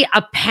you see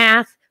a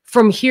path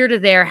from here to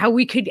there, how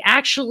we could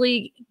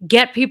actually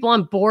get people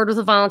on board with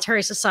a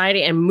voluntary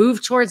society and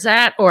move towards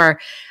that? Or,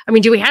 I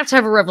mean, do we have to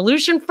have a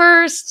revolution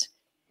first?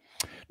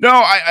 No,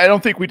 I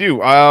don't think we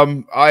do.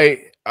 I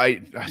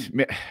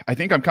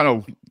think I'm kind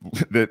of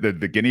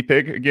the guinea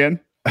pig again.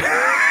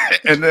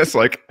 And this,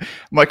 like,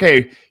 I'm like,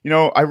 hey,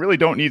 I really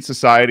don't need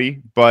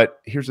society, but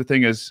here's the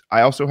thing: is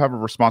I also have a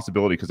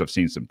responsibility because I've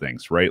seen some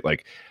things, right?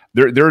 Like,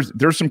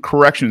 there's some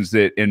corrections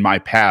that in my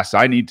past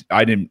I need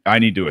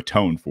to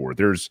atone for.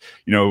 There's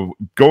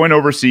going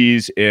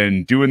overseas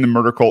and doing the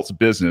murder cult's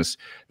business.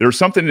 There's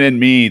something in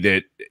me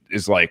that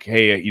is like,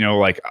 hey,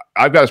 like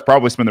I've got to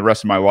probably spend the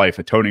rest of my life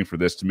atoning for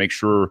this to make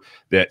sure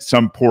that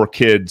some poor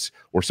kids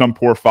or some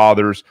poor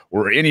fathers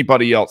or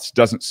anybody else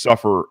doesn't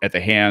suffer at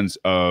the hands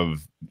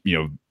of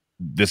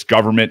this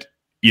government,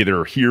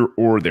 either here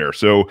or there.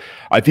 So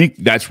I think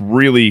that's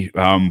really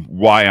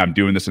why I'm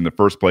doing this in the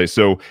first place.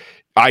 So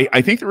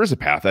I think there is a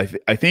path.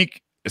 I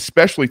think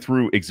especially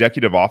through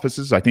executive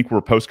offices. I think we're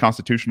a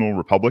post-constitutional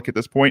republic at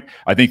this point.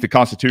 I think the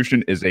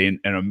Constitution is an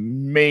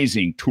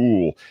amazing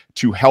tool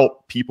to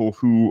help people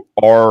who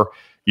are,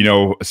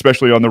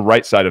 especially on the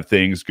right side of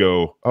things,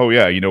 go, oh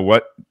yeah, you know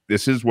what?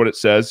 This is what it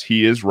says.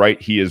 He is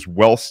right. He is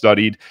well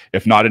studied,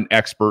 if not an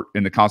expert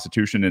in the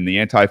Constitution and the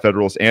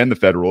Anti-Federalists and the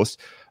Federalists.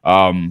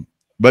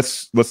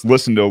 Let's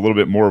listen to a little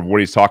bit more of what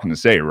he's talking to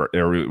say, or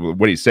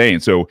what he's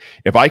saying. So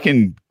if I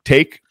can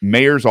take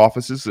mayor's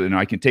offices and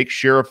I can take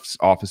sheriff's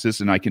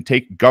offices and I can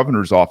take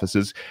governor's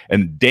offices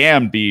and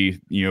damn be,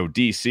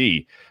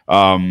 DC,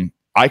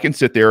 I can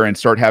sit there and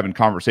start having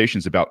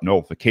conversations about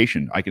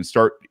nullification. I can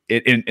start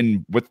it.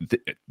 And what the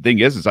thing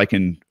is I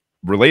can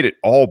relate it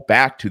all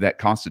back to that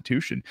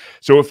Constitution.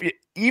 So if it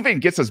even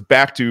gets us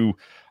back to,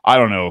 I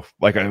don't know,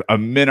 like a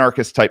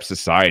minarchist type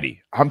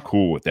society, I'm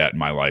cool with that in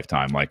my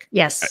lifetime. Like,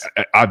 yes,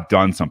 I've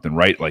done something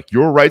right. Like,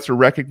 your rights are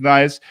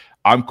recognized.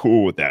 I'm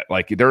cool with that.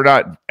 Like, they're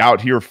not out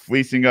here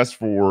fleecing us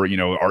for,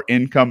 our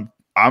income.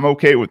 I'm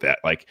okay with that.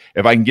 Like,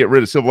 if I can get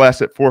rid of civil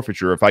asset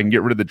forfeiture, if I can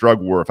get rid of the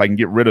drug war, if I can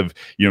get rid of,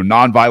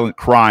 nonviolent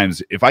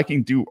crimes, if I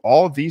can do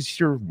all of these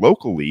here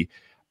locally,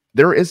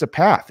 there is a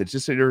path. It's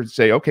just to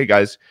say, okay,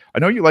 guys, I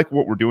know you like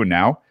what we're doing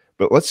now,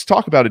 but let's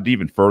talk about it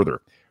even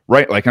further.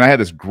 Right. Like, and I had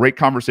this great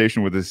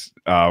conversation with this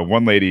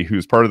one lady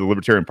who's part of the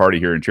Libertarian Party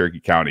here in Cherokee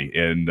County.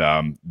 And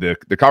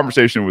the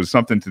conversation was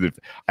something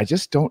I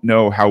just don't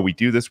know how we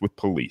do this with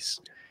police.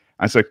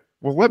 I was like,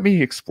 well, let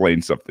me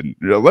explain something.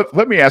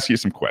 Let me ask you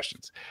some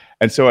questions.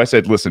 And so I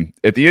said, listen,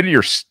 at the end of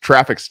your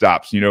traffic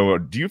stops,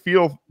 do you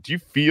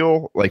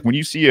feel like when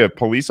you see a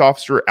police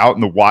officer out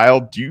in the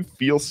wild, do you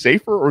feel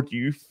safer or do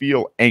you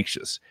feel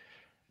anxious?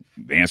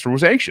 The answer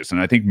was anxious.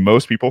 And I think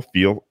most people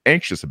feel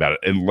anxious about it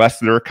unless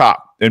they're a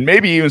cop, and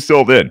maybe even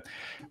still then.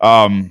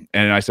 And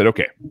I said,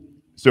 okay,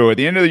 so at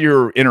the end of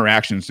your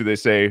interactions, do they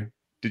say,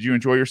 did you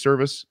enjoy your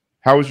service?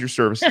 How was your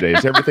service today?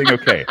 Is everything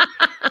okay?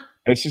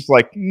 And it's just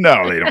like,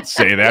 no, they don't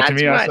say that to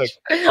me. I was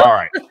like, all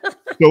right,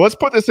 so let's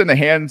put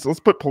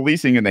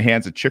policing in the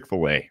hands of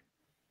Chick-fil-A,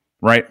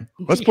 right?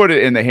 Let's put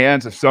it in the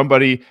hands of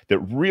somebody that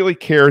really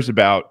cares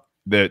about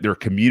their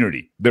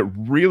community, that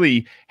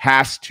really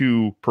has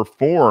to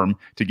perform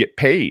to get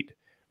paid,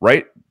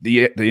 right?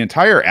 The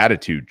entire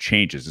attitude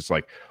changes. It's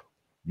like,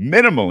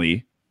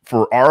 minimally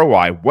for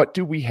ROI, what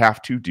do we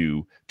have to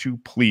do to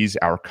please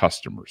our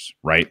customers,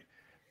 right?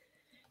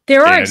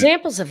 There are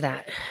examples of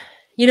that.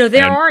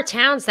 There are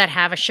towns that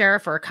have a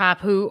sheriff or a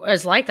cop who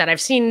is like that. I've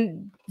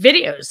seen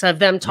videos of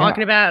them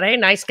talking about, hey,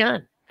 nice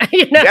gun.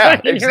 Yeah,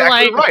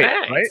 exactly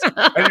right.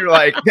 And you're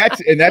like, that's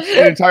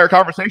the entire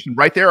conversation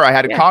right there. I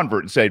had a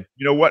convert and said,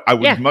 you know what? I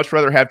would much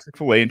rather have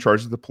Chick-fil-A in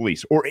charge of the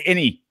police or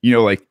any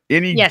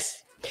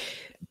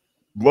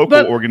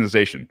local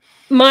organization.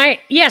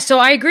 So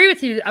I agree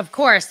with you, of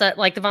course, that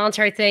like the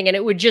voluntary thing, and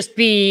it would just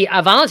be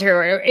a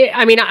voluntary.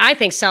 I mean, I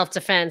think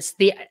self-defense,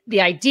 the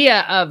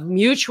idea of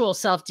mutual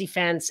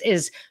self-defense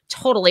is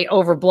totally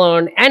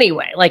overblown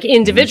anyway. Like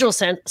individual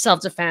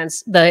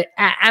self-defense, the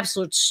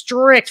absolute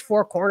strict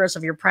four corners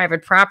of your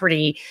private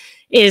property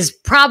is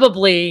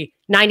probably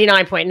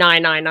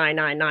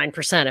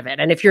 99.99999% of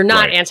it. And if you're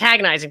not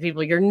antagonizing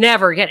people,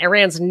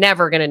 Iran's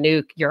never going to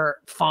nuke your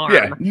farm.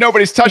 Yeah,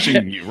 nobody's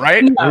touching you,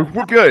 right? No.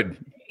 We're good.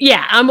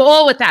 Yeah, I'm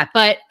all with that.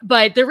 But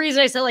the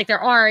reason I said like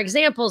there are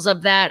examples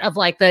of that, of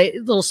like the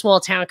little small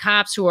town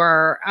cops who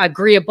are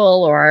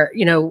agreeable or,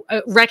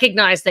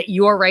 recognize that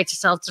your right to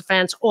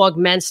self-defense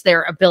augments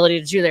their ability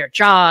to do their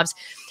jobs.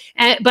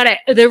 But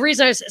the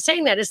reason I was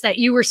saying that is that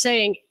you were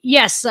saying,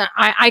 yes,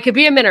 I could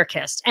be a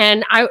minarchist.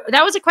 And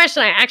that was a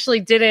question I actually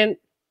didn't,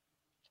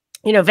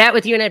 vet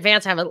with you in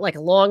advance. I have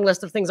a long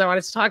list of things I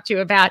wanted to talk to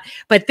you about.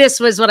 But this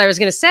was what I was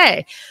going to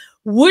say.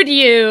 Would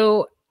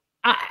you...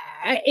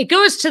 it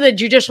goes to the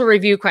judicial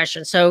review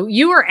question. So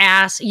you were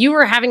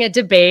having a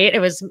debate. It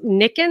was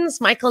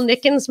Michael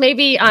Nickens,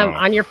 maybe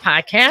on your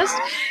podcast.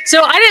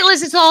 So I didn't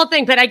listen to the whole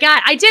thing, but I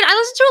listened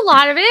to a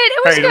lot of it.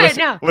 It was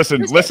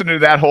good. Listen to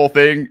that whole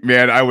thing,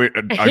 man.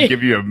 I'd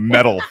give you a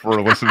medal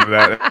for listening to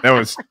that. That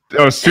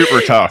was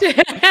super tough.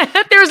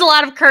 There was a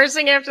lot of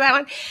cursing after that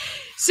one.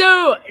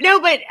 So no,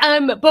 but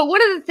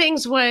one of the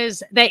things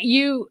was that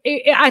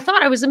I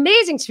thought it was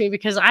amazing to me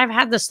because I've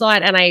had this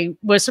thought and I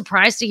was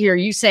surprised to hear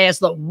you say as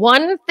the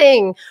one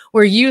thing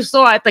where you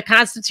thought the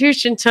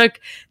Constitution took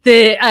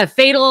the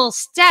fatal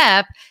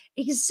step,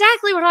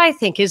 exactly what I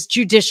think is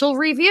judicial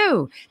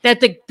review, that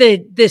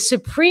the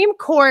Supreme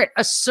Court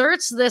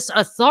asserts this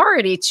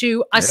authority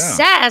to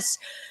assess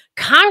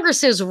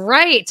Congress's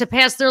right to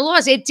pass their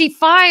laws. It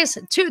defies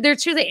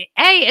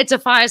it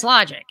defies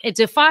logic. It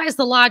defies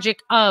the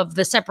logic of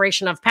the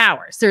separation of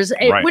powers.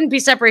 Wouldn't be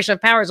separation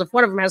of powers if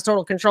one of them has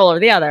total control over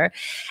the other.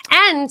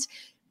 And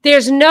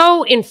there's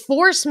no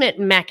enforcement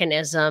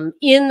mechanism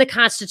in the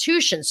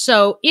Constitution.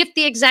 So if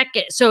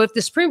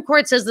the Supreme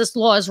Court says this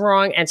law is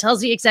wrong and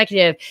tells the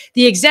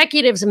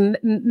executive's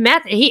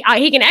method,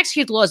 he can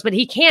execute laws, but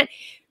he can't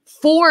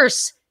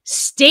force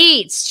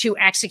states to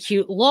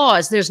execute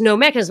laws. There's no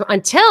mechanism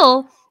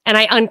and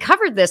I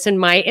uncovered this in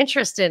my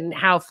interest in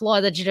how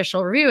flawed the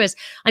judicial review is,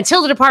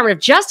 until the Department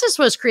of Justice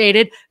was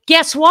created.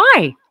 Guess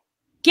why?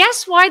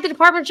 Guess why the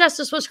Department of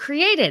Justice was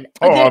created?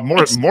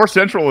 More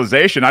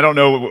centralization. I don't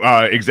know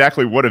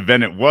exactly what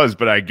event it was,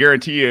 but I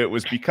guarantee you it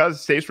was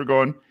because states were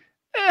going,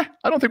 I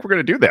don't think we're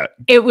going to do that.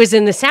 It was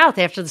in the South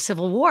after the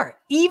Civil War.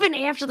 Even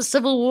after the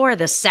Civil War,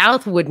 the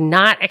South would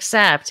not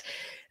accept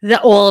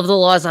all of the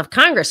laws of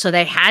Congress. So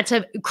they had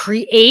to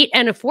create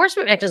an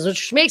enforcement mechanism,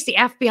 which makes the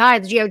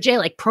FBI, the DOJ,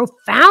 like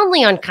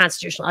profoundly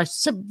unconstitutional, a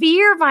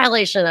severe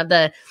violation of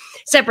the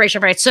separation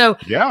of rights. So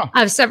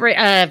of separate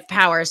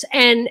powers.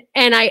 And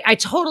I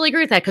totally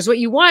agree with that, because what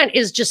you want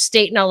is just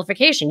state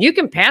nullification. You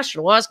can pass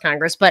your laws,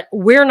 Congress, but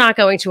we're not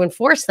going to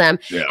enforce them.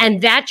 Yeah.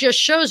 And that just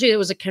shows you it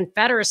was a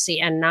confederacy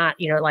and not,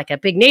 like a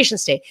big nation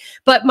state.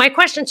 But my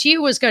question to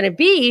you was going to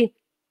be,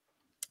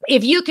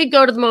 if you could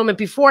go to the moment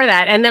before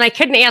that, and then I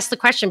couldn't ask the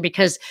question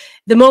because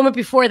the moment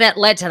before that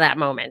led to that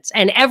moment,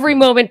 and every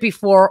moment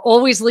before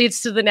always leads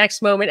to the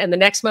next moment and the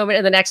next moment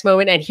and the next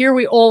moment. And here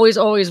we always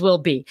will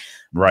be.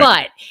 Right.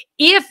 But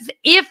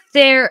if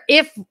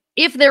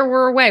there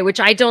were a way, which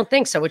I don't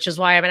think so, which is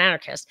why I'm an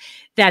anarchist,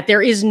 that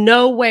there is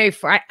no way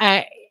for,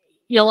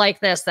 you'll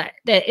like this, that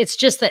it's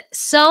just that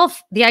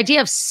the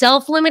idea of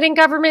self-limiting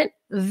government,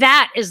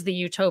 that is the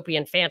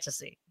utopian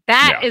fantasy.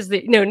 That is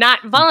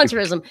not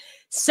voluntarism,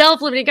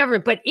 self-limiting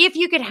government. But if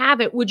you could have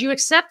it, would you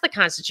accept the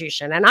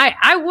Constitution? And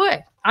I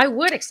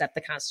would accept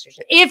the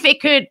Constitution if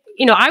it could,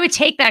 I would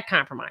take that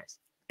compromise.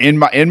 In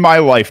my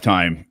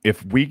lifetime,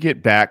 if we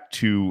get back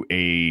to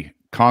a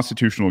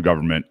constitutional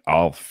government,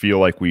 I'll feel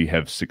like we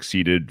have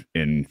succeeded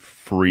in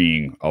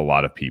freeing a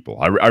lot of people.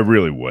 I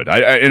really would.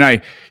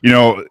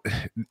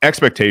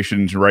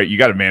 Expectations, right? You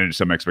got to manage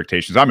some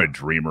expectations. I'm a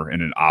dreamer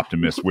and an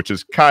optimist, which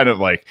is kind of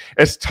like,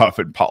 it's tough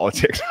in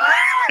politics.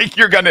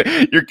 You're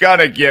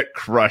gonna get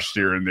crushed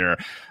here and there.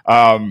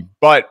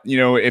 But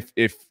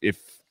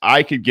if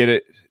I could get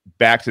it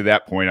back to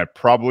that point, I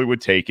probably would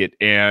take it.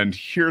 And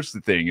here's the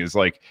thing: is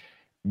like,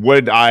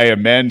 would I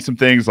amend some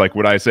things? Like,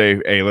 would I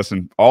say, hey,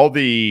 listen, all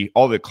the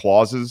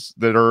clauses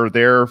that are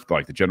there,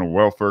 like the General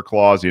Welfare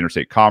Clause, the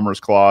Interstate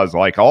Commerce Clause,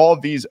 like all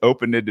of these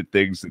open-ended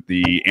things that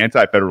the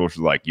anti-federalists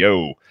are like,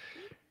 yo,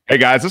 hey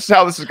guys, this is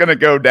how this is going to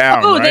go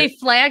down. Oh, right? They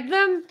flagged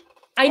them?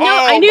 I know.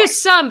 I knew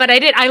some, but I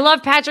did. I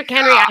love Patrick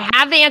Henry. I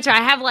have the answer. I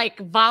have like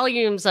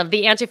volumes of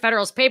the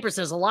Anti-Federalist Papers.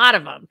 There's a lot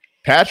of them.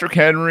 Patrick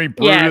Henry,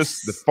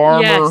 Brutus, the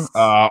Farmer,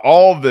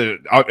 all the.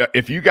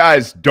 If you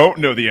guys don't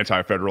know the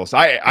Anti-Federalists,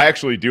 I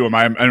actually do them.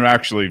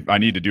 I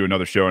need to do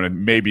another show,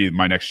 and maybe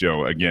my next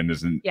show again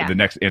is the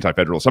next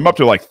Anti-Federalist. I'm up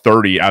to like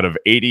 30 out of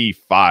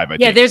 85. I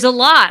think. There's a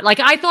lot.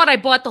 Like I thought I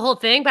bought the whole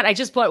thing, but I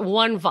just bought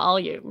one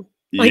volume.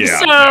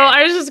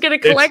 I was just gonna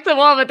collect them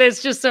all, but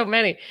there's just so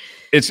many.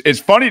 It's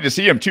funny to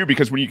see them too,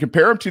 because when you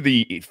compare them to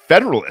the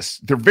Federalists,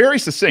 they're very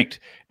succinct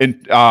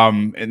in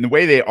the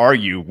way they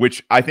argue,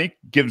 which I think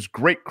gives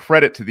great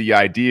credit to the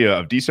idea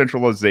of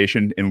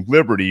decentralization and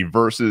liberty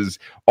versus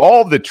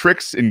all the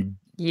tricks and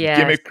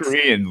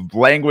gimmickry and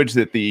language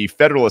that the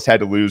Federalists had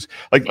to lose.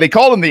 Like they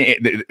call them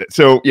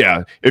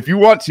if you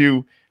want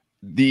to,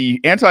 the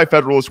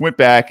Anti-Federalists went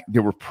back,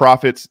 there were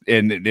prophets,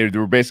 and they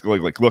were basically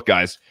like, look,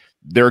 guys,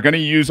 they're going to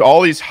use all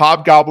these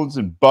hobgoblins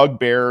and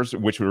bugbears,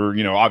 which were,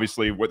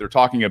 obviously what they're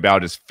talking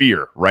about is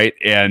fear, right?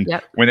 And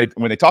when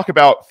they talk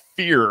about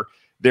fear,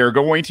 they're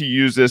going to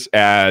use this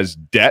as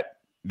debt.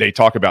 They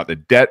talk about the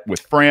debt with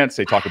France.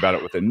 They talk about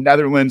it with the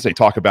Netherlands. They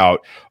talk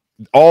about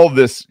all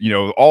this,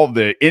 all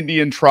the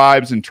Indian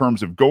tribes in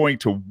terms of going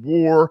to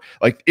war.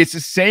 Like it's the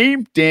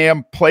same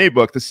damn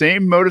playbook, the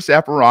same modus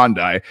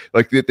operandi,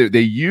 like that they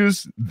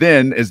use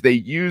then as they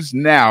use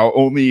now.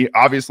 Only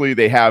obviously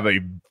they have a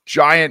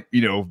giant,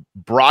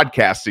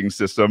 broadcasting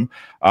system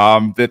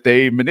that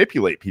they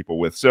manipulate people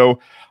with. So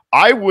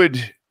I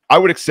would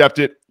accept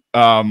it.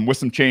 with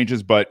some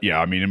changes, but yeah,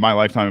 I mean, in my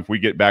lifetime, if we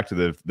get back to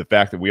the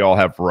fact that we all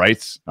have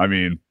rights, I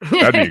mean,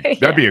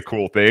 that'd be a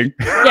cool thing.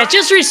 Yeah,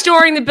 just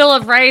restoring the Bill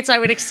of Rights, I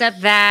would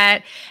accept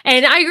that.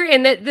 And I agree.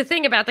 And the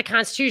thing about the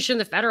Constitution,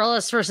 the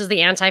Federalists versus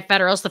the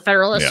Anti-Federalists, the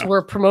Federalists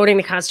were promoting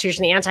the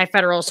Constitution. The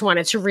Anti-Federalists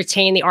wanted to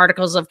retain the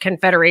Articles of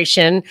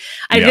Confederation.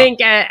 I think,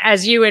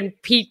 as you and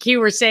Pete Q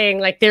were saying,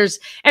 like, there's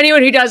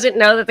anyone who doesn't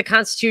know that the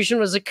Constitution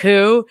was a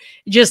coup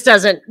just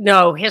doesn't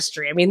know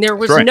history. I mean, there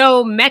was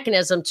no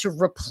mechanism to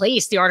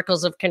replace the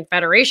Articles of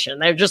Confederation.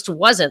 There just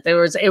wasn't.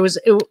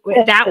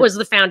 That was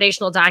the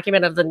foundational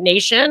document of the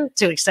nation,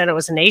 to the extent it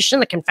was a nation,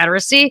 the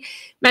Confederacy.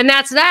 And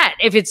that's that.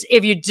 If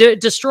you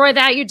destroy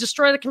that, you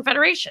destroy the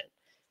Confederation.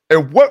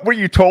 And what were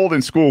you told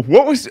in school?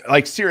 What was,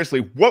 like,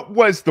 seriously, what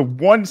was the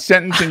one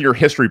sentence in your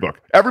history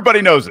book?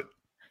 Everybody knows it.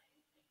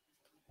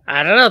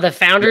 I don't know. The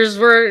founders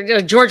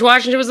were, George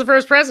Washington was the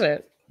first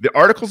president. The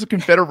Articles of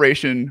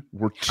Confederation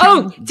were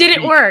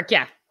didn't work.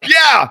 Yeah.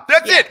 Yeah,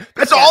 that's it.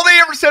 That's all they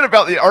ever said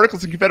about the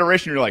Articles of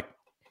Confederation. You're like,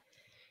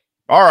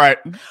 all right,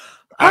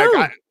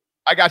 I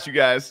got you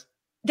guys.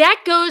 That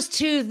goes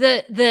to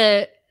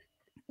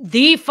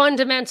the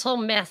fundamental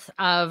myth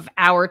of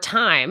our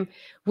time,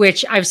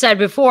 which I've said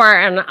before,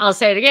 and I'll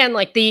say it again.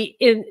 Like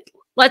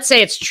let's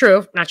say it's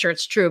true. Not sure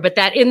it's true, but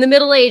that in the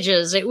Middle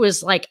Ages, it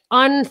was like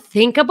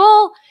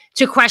unthinkable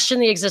to question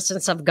the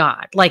existence of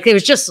God. Like, it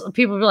was just,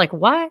 people would be like,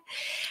 what?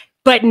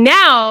 But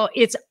now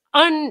it's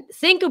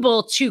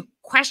unthinkable to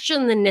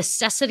question the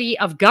necessity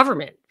of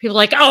government. People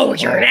are like, oh,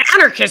 you're an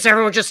anarchist.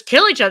 Everyone just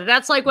kill each other.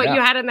 That's like what you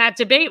had in that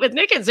debate with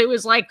Nickens. It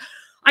was like,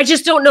 I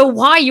just don't know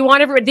why you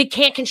want everyone. They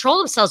can't control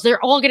themselves.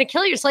 They're all going to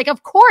kill you. It's like,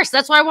 of course,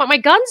 that's why I want my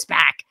guns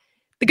back.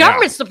 The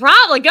government's the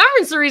problem. The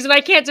government's the reason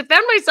I can't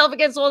defend myself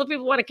against all the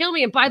people who want to kill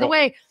me. And by the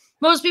way,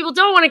 most people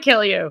don't want to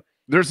kill you.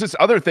 There's this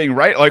other thing,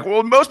 right? Like,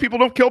 well, most people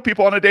don't kill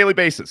people on a daily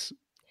basis.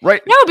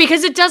 Right. No,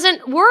 because it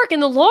doesn't work in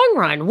the long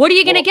run. What are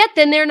you going to get?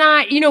 Then they're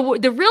not,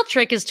 the real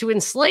trick is to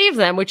enslave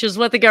them, which is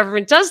what the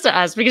government does to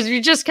us, because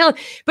you just kill,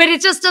 but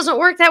it just doesn't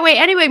work that way.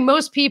 Anyway,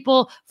 most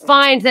people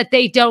find that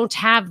they don't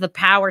have the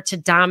power to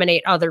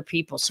dominate other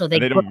people. So they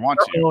don't want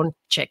their own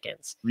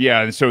chickens.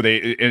 Yeah. And so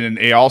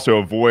they also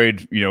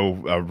avoid,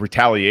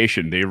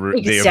 retaliation. They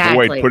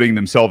avoid putting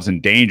themselves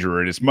in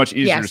danger. And it's much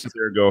easier to sit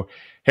there and go,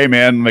 hey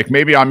man, like,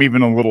 maybe I'm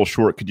even a little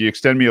short. Could you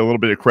extend me a little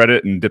bit of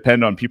credit and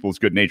depend on people's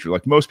good nature?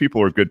 Like, most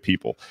people are good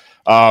people.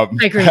 I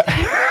agree with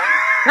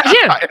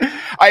that.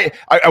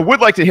 I would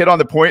like to hit on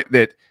the point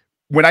that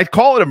when I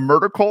call it a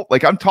murder cult,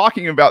 like, I'm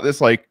talking about this,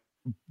 like,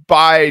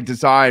 by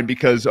design,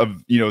 because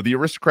of, the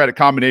aristocratic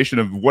combination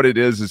of what it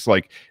is. It's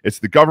like, it's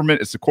the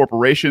government, it's the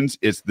corporations,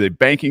 it's the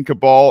banking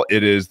cabal,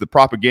 it is the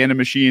propaganda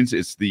machines,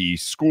 it's the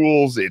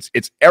schools, it's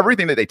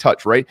everything that they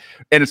touch. Right.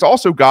 And it's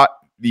also got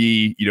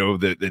the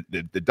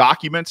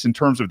documents in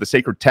terms of the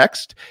sacred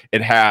text.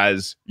 It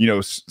has,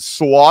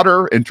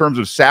 slaughter in terms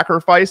of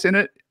sacrifice in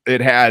it.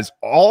 It has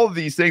all of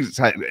these things.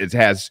 It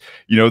has,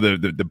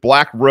 the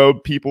black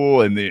robe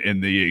people and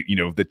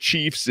the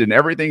chiefs and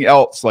everything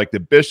else, like the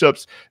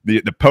bishops,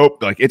 the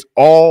Pope, like, it's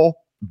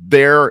all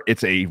there.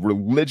 It's a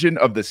religion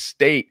of the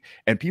state,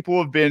 and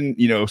people have been,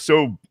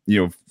 so,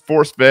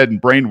 force fed and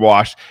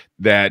brainwashed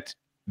that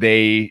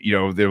they're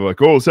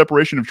like, oh,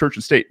 separation of church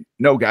and state.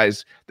 No,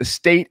 guys, the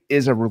state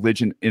is a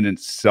religion in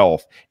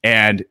itself,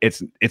 and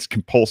it's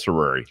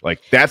compulsory.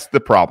 Like, that's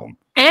the problem.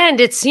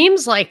 And it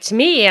seems like, to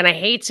me, and I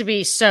hate to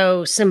be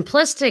so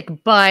simplistic,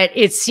 but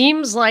it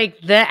seems like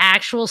the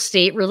actual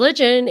state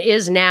religion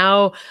is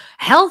now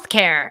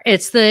healthcare.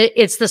 It's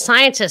the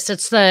scientists,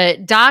 it's the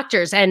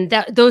doctors, and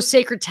those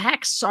sacred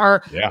texts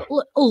are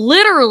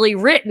literally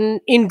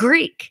written in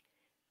Greek.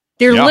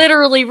 They're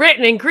literally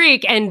written in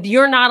Greek, and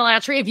you're not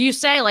allowed to read. If you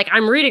say, like,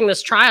 I'm reading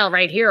this trial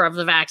right here of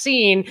the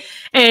vaccine,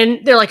 and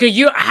they're like,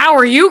 how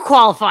are you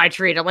qualified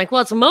to read? I'm like,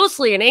 well, it's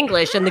mostly in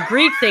English, and the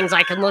Greek things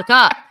I can look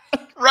up.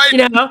 Right.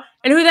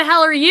 And who the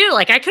hell are you?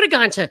 Like, I could have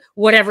gone to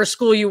whatever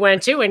school you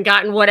went to and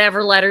gotten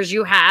whatever letters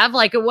you have.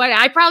 Like, what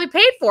I probably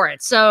paid for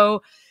it.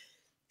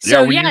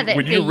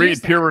 When you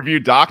read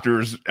peer-reviewed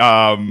doctors,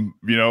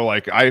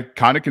 like, I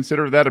kind of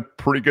consider that a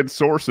pretty good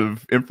source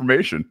of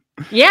information.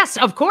 Yes,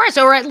 of course,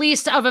 or at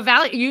least of a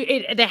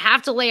value. They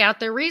have to lay out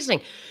their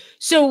reasoning.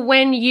 So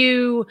when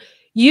you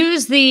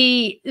use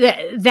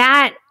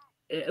that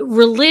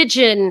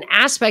religion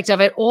aspect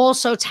of it,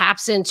 also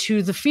taps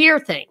into the fear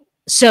thing.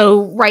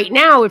 So right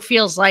now, it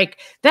feels like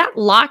that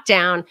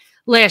lockdown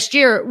last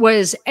year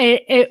was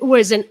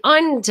an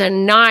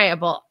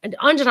undeniable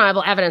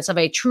evidence of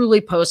a truly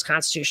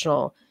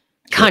post-constitutional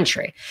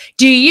country.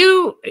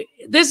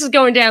 This is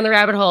going down the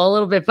rabbit hole a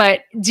little bit,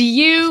 but do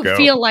you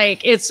feel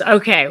like it's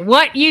okay?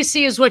 What you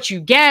see is what you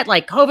get.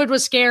 Like, COVID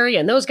was scary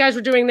and those guys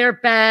were doing their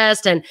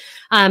best. And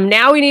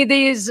now we need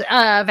these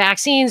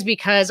vaccines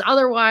because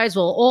otherwise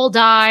we'll all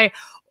die.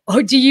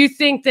 Or do you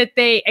think that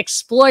they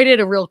exploited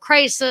a real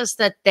crisis,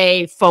 that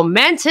they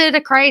fomented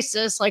a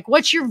crisis? Like,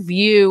 what's your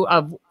view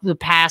of the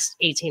past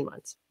 18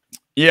 months?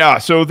 Yeah,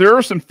 so there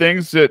are some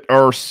things that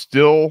are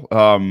still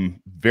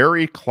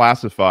very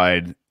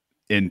classified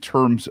in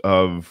terms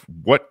of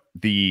what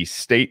the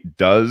state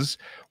does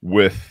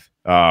with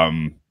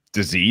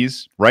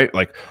disease, right?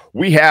 Like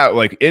we have,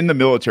 like in the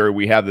military,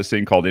 we have this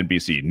thing called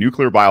NBC,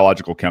 nuclear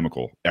biological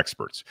chemical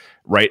experts,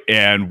 right?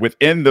 And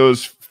within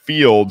those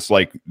fields,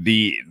 like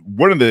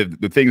one of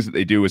the things that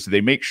they do is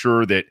they make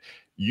sure that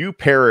you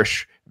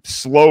perish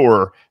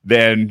slower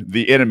than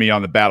the enemy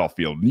on the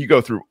battlefield. And you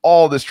go through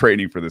all this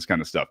training for this kind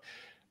of stuff.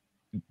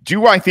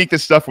 Do I think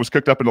this stuff was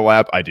cooked up in the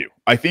lab? I do.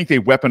 I think they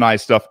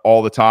weaponize stuff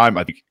all the time.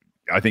 I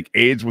think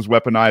AIDS was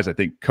weaponized. I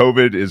think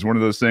COVID is one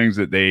of those things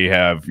that they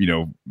have,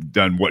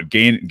 done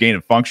gain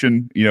of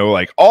function,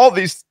 like all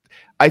these.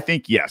 I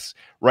think yes,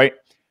 right.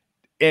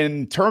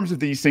 In terms of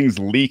these things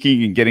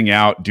leaking and getting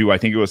out, do I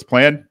think it was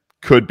planned?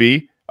 Could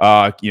be.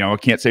 I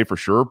can't say for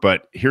sure.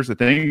 But here's the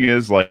thing: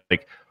 is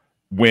like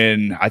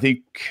when I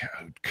think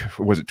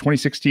was it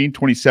 2016,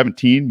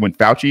 2017 when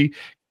Fauci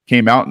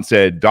came out and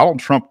said Donald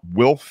Trump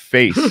will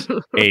face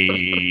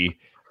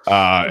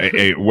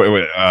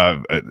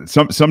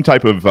some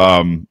type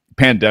of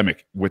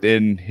pandemic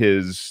within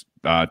his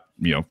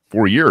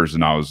 4 years,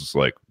 and I was just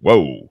like,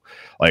 whoa,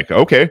 like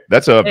okay,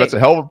 that's a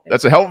hell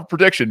of a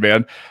prediction,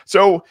 man.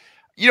 So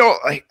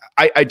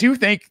I do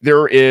think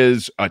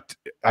there's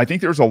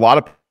a lot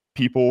of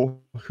people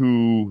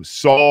who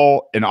saw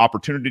an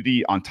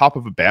opportunity on top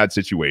of a bad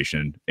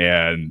situation.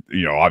 And,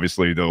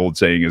 obviously the old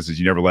saying is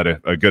you never let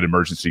a good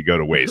emergency go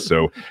to waste.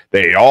 So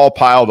they all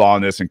piled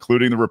on this,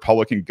 including the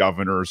Republican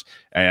governors.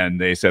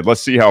 And they said,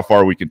 let's see how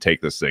far we can take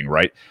this thing.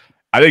 Right.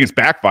 I think it's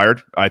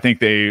backfired. I think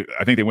they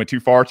went too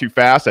far, too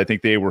fast. I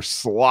think they were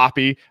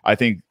sloppy. I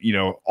think,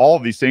 all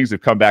of these things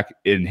have come back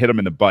and hit them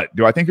in the butt.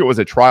 Do I think it was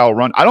a trial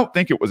run? I don't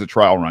think it was a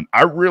trial run.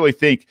 I really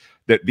think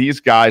that these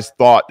guys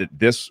thought that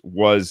this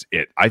was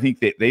it. I think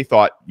that they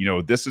thought,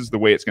 this is the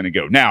way it's going to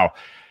go. Now,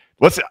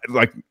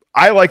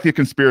 I like the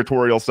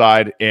conspiratorial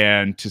side,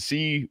 and to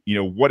see,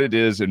 what it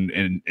is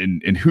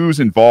and who's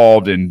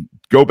involved and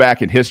go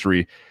back in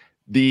history.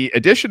 The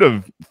addition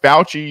of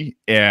Fauci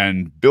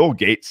and Bill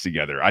Gates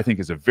together, I think,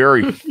 is a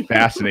very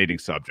fascinating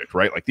subject,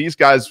 right? Like these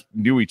guys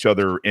knew each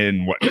other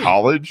in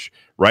college,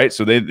 right?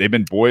 So they've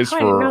been boys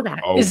for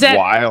a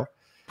while.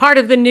 Part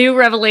of the new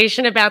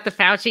revelation about the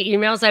Fauci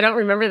emails? I don't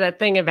remember that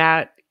thing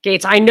about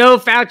Gates. I know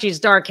Fauci's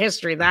dark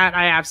history. That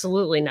I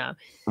absolutely know.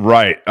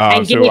 Right.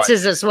 And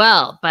Gates's as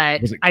well,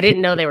 but I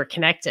didn't know they were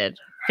connected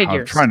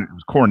figures.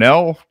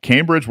 Cornell,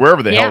 Cambridge,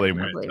 wherever the hell they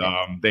went,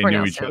 they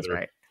knew each other.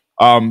 Right.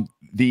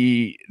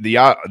 The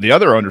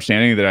other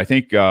understanding that I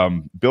think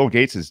Bill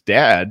Gates'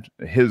 dad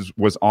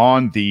was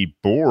on the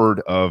board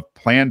of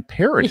Planned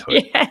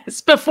Parenthood.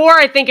 Yes, before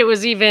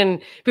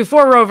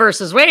Roe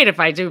versus Wade, if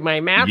I do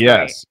my math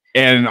right.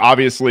 And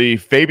obviously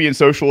Fabian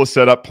Socialist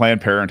set up Planned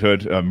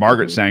Parenthood,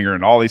 Margaret Sanger,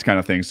 and all these kind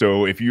of things.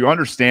 So if you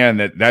understand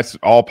that that's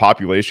all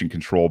population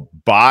control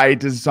by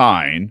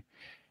design,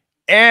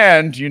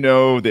 and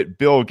that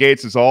Bill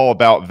Gates is all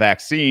about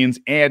vaccines,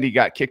 and he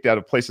got kicked out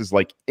of places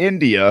like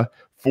India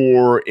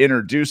for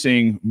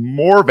introducing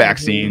more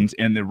vaccines,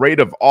 and the rate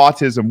of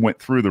autism went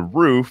through the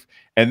roof.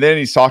 And then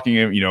he's talking,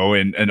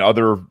 and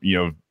other,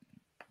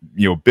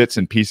 bits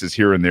and pieces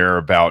here and there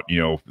about,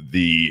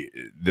 the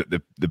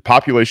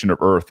population of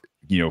Earth,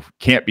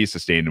 can't be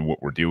sustained in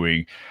what we're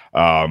doing.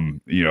 I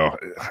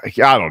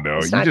don't know.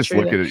 You just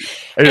look at it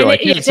and you're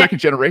like, he's a second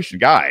generation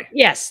guy.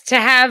 Yes. To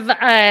have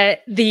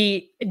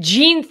the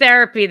gene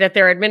therapy that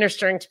they're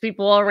administering to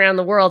people all around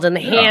the world in the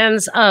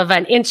hands of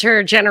an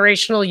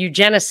intergenerational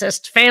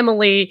eugenicist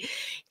family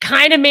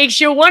kind of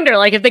makes you wonder,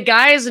 like, if the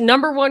guy's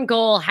number one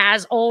goal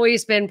has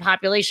always been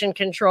population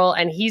control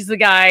and he's the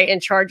guy in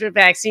charge of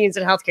vaccines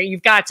and healthcare,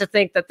 you've got to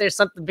think that there's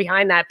something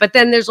behind that. But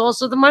then there's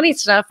also the money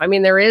stuff. I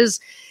mean, there is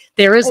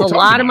a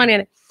lot of money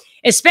in it,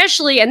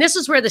 especially, and this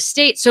is where the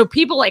state, so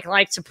people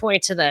like to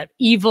point to the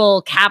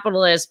evil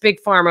capitalist big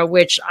pharma,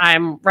 which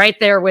I'm right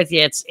there with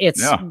you.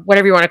 It's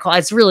whatever you want to call it.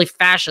 It's really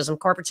fascism,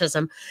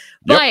 corporatism,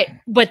 but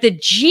the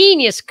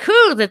genius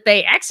coup that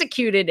they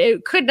executed,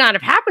 it could not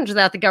have happened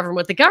without the government.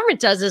 What the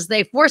government does is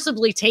they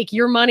forcibly take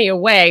your money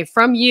away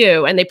from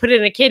you and they put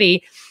it in a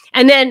kitty,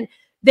 and then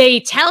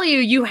they tell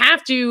you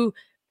have to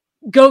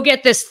go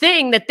get this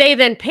thing that they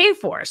then pay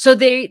for. So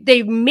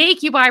they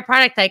make you buy a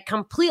product that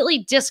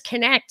completely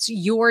disconnects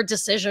your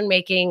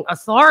decision-making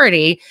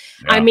authority.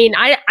 Yeah. I mean,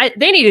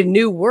 they need a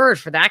new word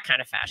for that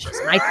kind of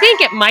fascism. I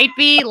think it might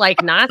be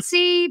like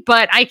Nazi,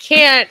 but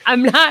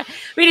I'm not,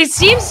 it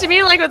seems to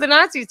me like what the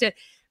Nazis did,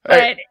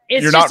 but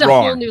it's just a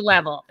whole new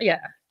level. Yeah.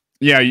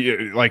 Yeah,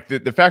 like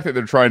the fact that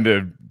they're trying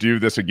to do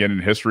this again in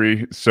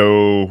history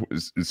so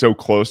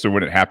close to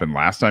when it happened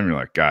last time, you're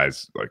like,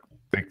 guys, like,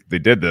 they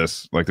did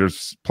this. Like,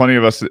 there's plenty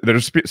of us.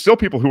 There's still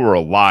people who are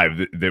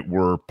alive that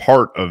were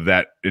part of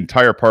that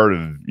entire part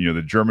of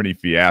the Germany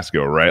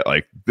fiasco, right?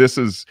 Like, this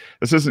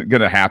isn't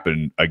going to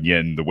happen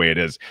again the way it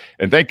is.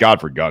 And thank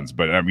God for guns.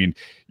 But I mean,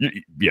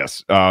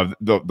 yes,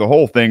 the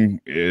whole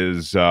thing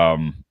is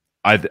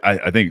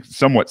I think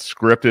somewhat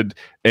scripted.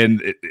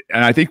 And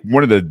I think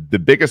one of the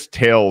biggest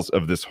tales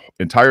of this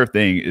entire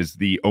thing is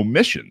the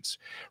omissions,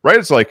 right?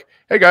 It's like,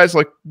 hey guys,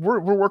 like we're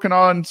working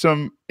on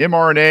some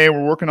mRNA,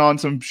 we're working on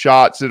some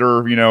shots that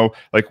are,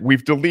 like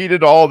we've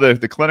deleted all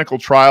the clinical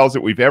trials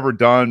that we've ever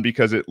done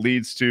because it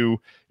leads to,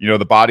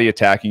 the body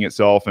attacking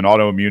itself and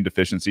autoimmune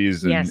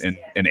deficiencies and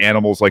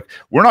animals. Like,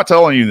 we're not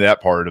telling you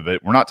that part of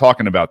it. We're not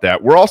talking about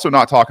that. We're also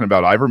not talking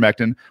about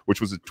ivermectin,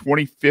 which was a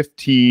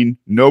 2015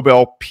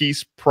 Nobel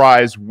Peace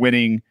Prize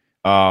winning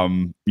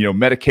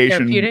medication.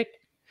 Therapeutic.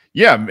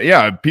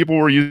 Yeah. People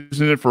were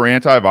using it for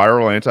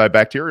antiviral,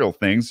 antibacterial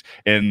things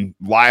and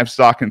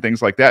livestock and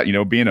things like that.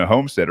 Being a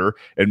homesteader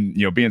and,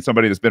 being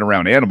somebody that's been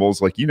around animals,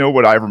 like,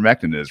 what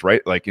ivermectin is,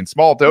 right? Like in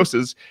small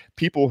doses,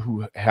 people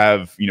who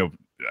have,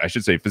 I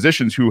should say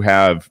physicians who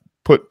have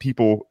put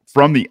people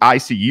from the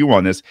ICU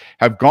on this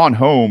have gone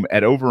home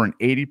at over an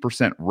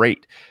 80%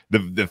 rate.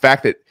 The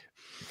fact that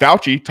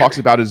Fauci talks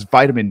about his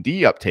vitamin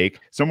D uptake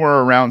somewhere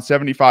around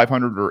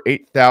 7,500 or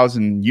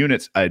 8,000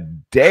 units a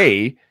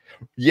day.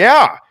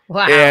 Yeah.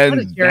 Wow.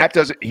 And that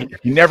doesn't, he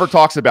never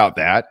talks about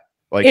that.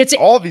 Like, it's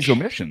all of these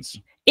omissions.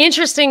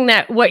 Interesting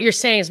that what you're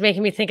saying is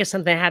making me think of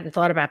something I hadn't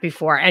thought about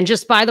before. And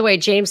just by the way,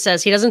 James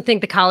says he doesn't think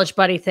the college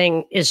buddy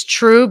thing is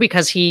true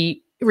because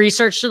he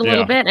researched it a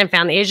little bit and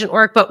found the agent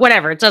work, but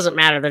whatever, it doesn't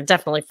matter. They're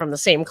definitely from the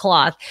same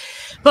cloth.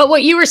 But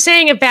what you were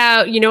saying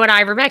about, what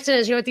ivermectin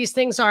is, what these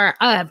things are,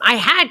 I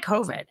had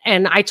COVID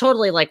and I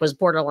totally was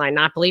borderline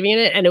not believing in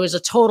it. And it was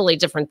a totally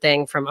different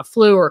thing from a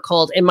flu or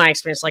cold in my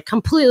experience,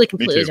 completely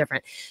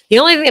different. The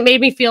only thing that made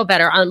me feel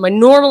better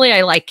normally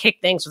I kick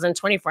things within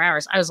 24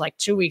 hours. I was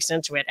 2 weeks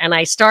into it and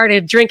I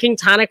started drinking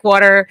tonic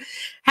water.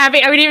 I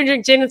would even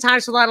drink gin and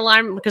tonics with a lot of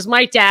lime because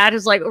my dad,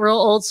 who's real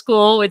old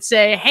school, would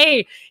say,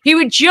 hey, he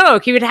would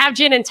joke, he would have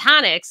gin and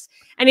tonics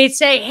and he'd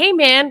say, hey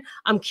man,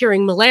 I'm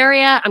curing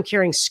malaria, I'm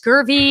curing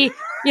scurvy,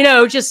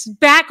 just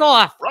back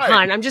off,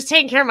 hon. I'm just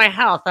taking care of my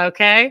health,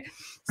 okay?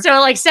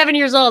 So 7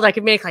 years old, I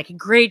could make a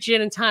great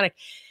gin and tonic,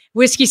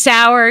 whiskey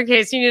sour in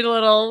case you need a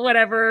little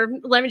whatever,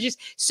 lemon juice.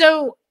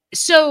 So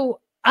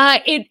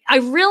I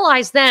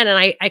realized then,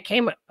 and I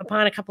came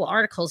upon a couple of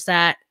articles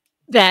that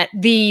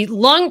the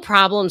lung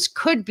problems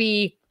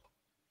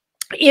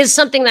is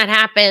something that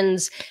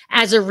happens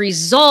as a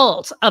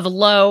result of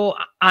low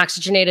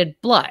oxygenated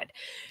blood.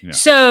 Yeah.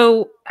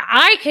 So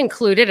I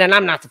concluded, and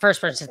I'm not the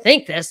first person to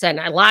think this, and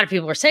a lot of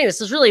people were saying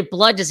this is really a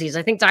blood disease.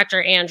 I think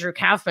Dr. Andrew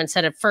Kaufman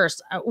said it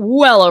first,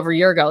 well over a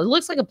year ago. It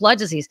looks like a blood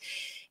disease.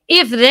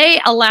 If they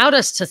allowed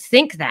us to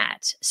think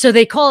that, so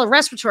they call it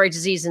respiratory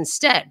disease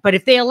instead, but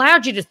if they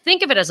allowed you to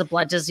think of it as a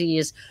blood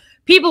disease,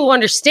 people who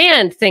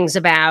understand things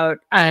about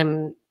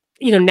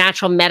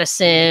natural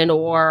medicine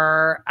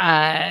or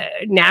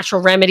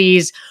natural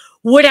remedies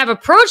would have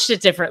approached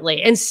it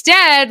differently.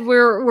 Instead,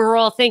 we're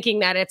all thinking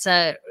that it's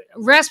a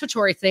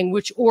respiratory thing,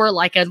 or a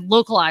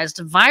localized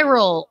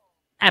viral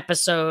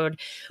episode,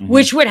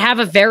 which would have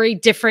a very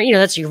different,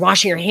 that's you're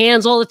washing your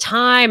hands all the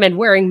time and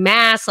wearing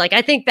masks.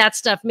 I think that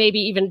stuff maybe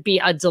even be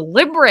a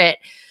deliberate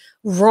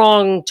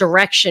wrong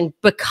direction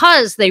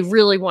because they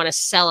really want to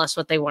sell us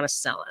what they want to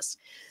sell us.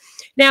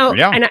 Now,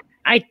 and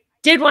I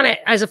did want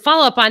to, as a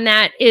follow-up on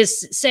that,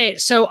 is say,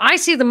 so I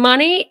see the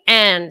money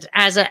and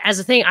as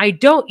a thing, I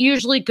don't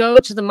usually go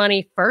to the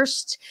money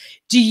first.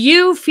 Do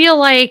you feel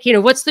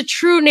what's the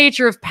true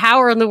nature of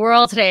power in the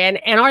world today?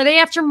 And are they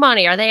after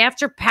money? Are they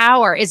after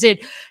power? Is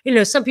it,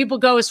 some people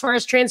go as far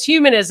as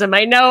transhumanism.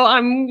 I know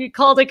I'm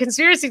called a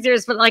conspiracy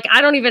theorist, but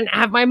I don't even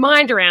have my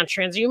mind around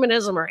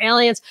transhumanism or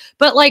aliens.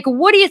 But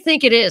what do you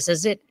think it is?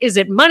 Is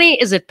it money?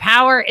 Is it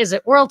power? Is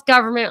it world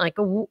government?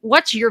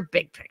 What's your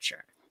big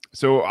picture?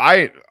 So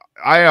I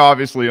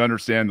obviously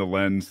understand the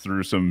lens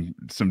through some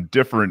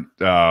different,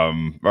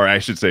 or I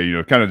should say,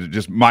 kind of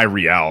just my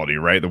reality,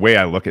 right? The way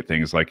I look at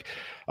things, a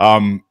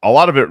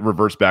lot of it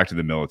reverts back to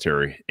the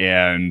military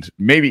and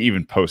maybe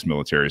even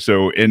post-military.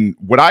 So in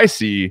what I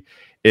see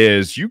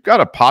is you've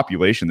got a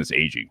population that's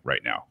aging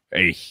right now,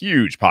 a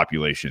huge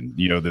population.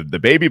 The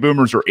baby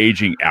boomers are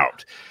aging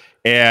out.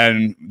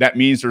 And that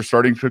means they're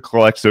starting to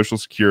collect Social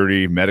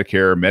Security,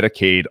 Medicare,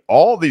 Medicaid,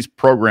 all these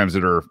programs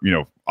that are,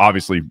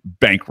 obviously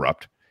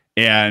bankrupt.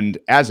 And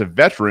as a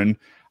veteran,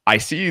 I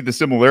see the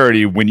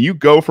similarity when you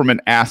go from an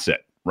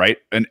asset, right?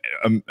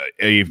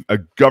 A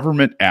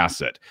government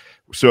asset.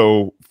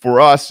 So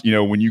for us,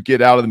 when you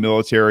get out of the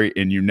military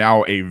and you're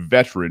now a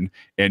veteran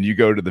and you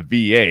go to the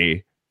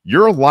VA,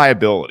 you're a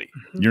liability.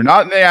 You're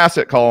not in the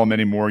asset column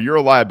anymore. You're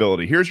a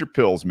liability. Here's your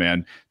pills,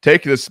 man.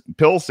 Take this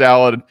pill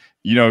salad.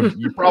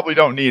 You probably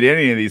don't need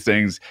any of these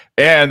things,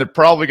 and they're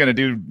probably going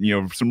to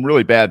do, some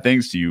really bad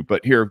things to you.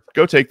 But here,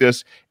 go take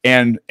this.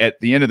 And at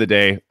the end of the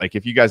day,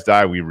 if you guys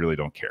die, we really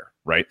don't care,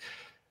 right?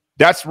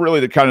 That's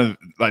really the kind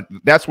of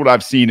that's what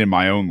I've seen in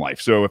my own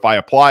life. So if I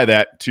apply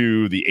that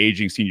to the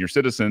aging senior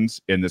citizens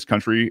in this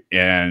country,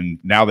 and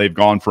now they've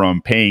gone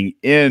from paying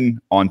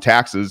in on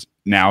taxes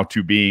now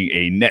to being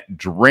a net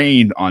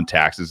drain on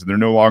taxes, and they're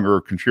no longer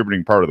a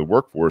contributing part of the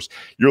workforce,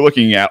 you're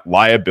looking at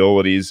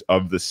liabilities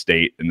of the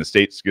state, and the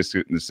state's just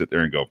going to sit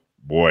there and go,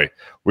 boy,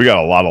 we got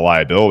a lot of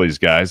liabilities,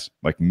 guys.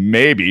 Like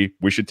maybe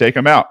we should take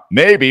them out.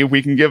 Maybe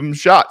we can give them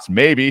shots.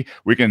 Maybe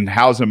we can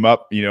house them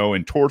up,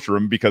 and torture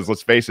them, because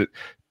let's face it,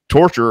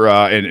 torture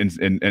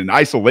and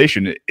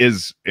isolation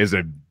is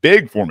a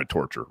big form of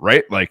torture,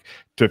 right? Like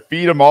to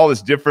feed them all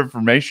this different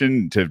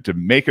information, to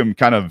make them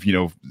kind of,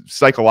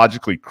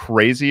 psychologically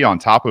crazy on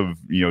top of,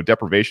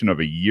 deprivation of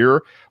a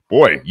year.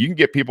 Boy, you can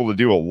get people to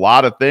do a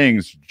lot of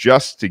things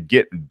just to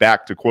get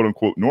back to quote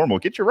unquote normal,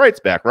 get your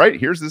rights back, right?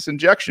 Here's this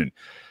injection.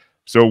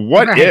 So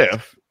what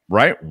if,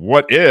 right?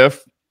 What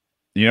if,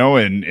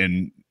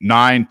 in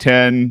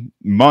 9-10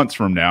 months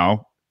from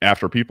now,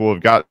 after people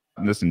have got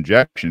this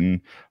injection,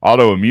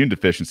 autoimmune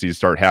deficiencies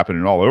start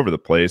happening all over the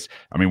place.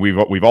 I mean,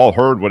 we've all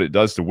heard what it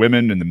does to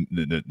women and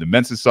the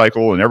menses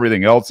cycle and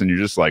everything else, and you're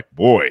just like,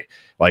 boy,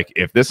 like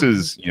if this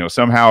is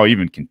somehow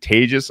even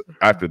contagious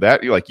after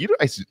that, you're like,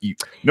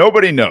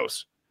 nobody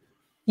knows.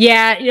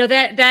 Yeah,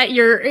 that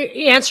you're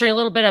answering a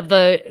little bit of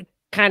the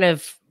kind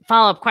of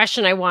follow-up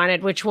question I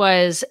wanted, which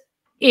was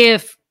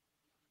if,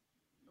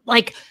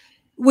 like,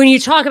 when you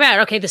talk about,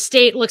 okay, the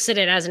state looks at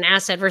it as an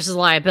asset versus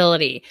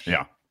liability.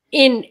 Yeah.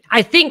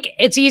 I think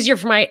it's easier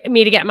for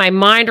me to get my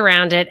mind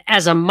around it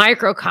as a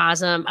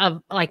microcosm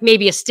of like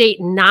maybe a state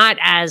not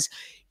as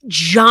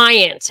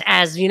giant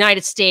as the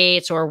United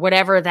States or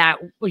whatever that,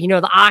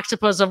 the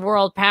octopus of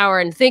world power,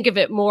 and think of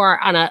it more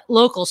on a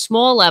local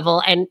small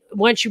level. And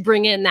once you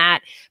bring in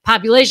that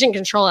population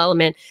control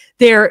element,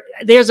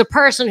 there's a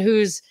person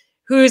who's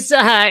hook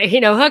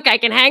I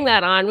can hang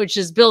that on, which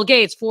is Bill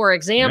Gates, for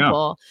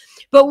example. Yeah.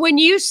 But when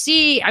you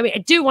see, I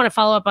do want to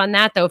follow up on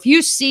that, though. If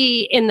you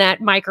see in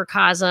that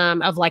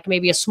microcosm of like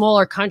maybe a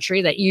smaller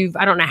country that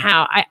I don't know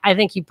how, I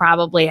think you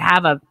probably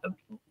have a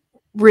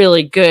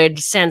really good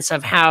sense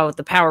of how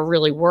the power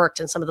really worked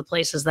in some of the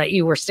places that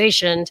you were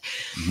stationed.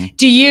 Mm-hmm.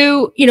 Do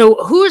you,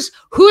 who's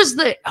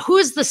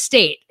the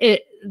state?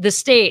 The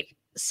state,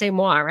 c'est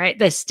moi, right?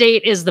 The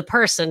state is the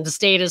person. The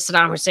state is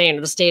Saddam Hussein.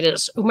 The state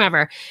is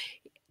whomever.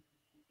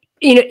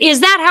 Is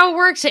that how it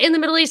works in the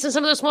Middle East and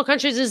some of those small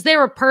countries? Is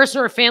there a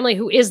person or a family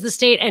who is the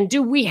state? And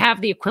do we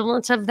have the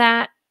equivalent of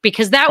that?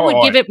 Because that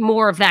would give it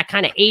more of that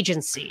kind of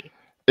agency.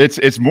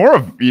 It's more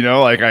of,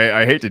 like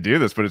I hate to do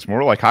this, but it's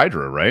more like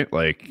Hydra, right?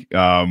 Like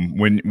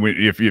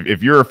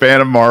if you're a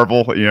fan of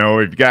Marvel, if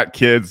you've got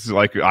kids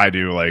like I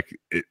do, like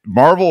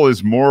Marvel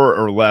is more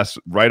or less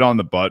right on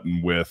the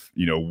button with,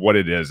 what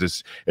it is.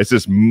 It's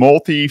this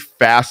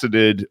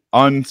multifaceted,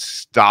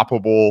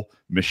 unstoppable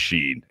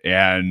machine,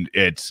 and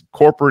it's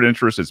corporate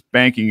interests, it's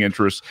banking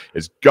interests,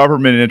 it's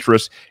government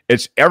interests,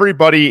 it's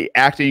everybody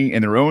acting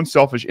in their own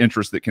selfish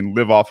interests that can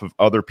live off of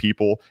other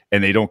people,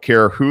 and they don't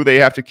care who they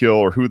have to kill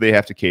or who they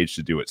have to cage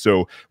to do it.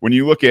 So when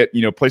you look at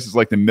places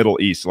like the Middle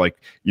East, like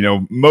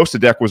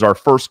Mossadegh was our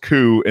first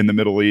coup in the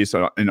Middle East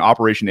in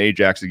Operation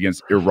Ajax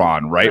against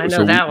Iran, right? I know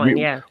so that one.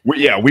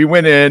 We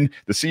went in.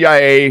 The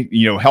CIA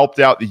helped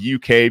out the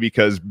UK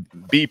because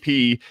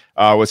BP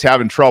was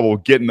having trouble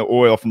getting the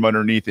oil from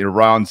underneath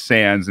Iran's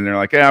sands, and they're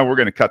like, we're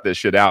going to cut this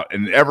shit out.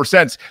 And ever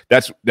since,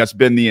 that's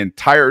been the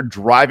entire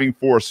driving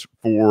force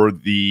for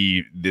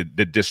the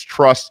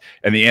distrust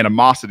and the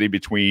animosity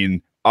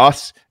between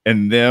us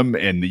and them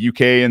and the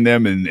UK and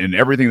them and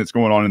everything that's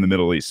going on in the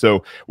Middle East.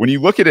 So when you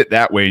look at it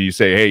that way and you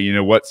say, hey, you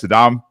know what,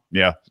 Saddam,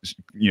 yeah,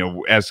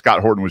 as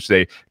Scott Horton would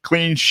say,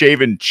 clean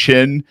shaven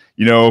chin,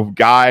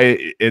 guy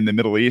in the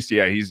Middle East.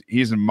 Yeah,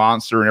 he's a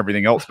monster and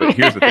everything else. But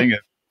here's the thing: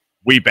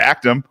 we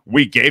backed him.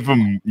 We gave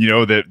him,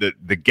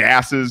 the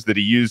gases that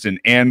he used in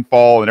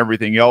Anfal and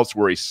everything else,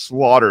 where he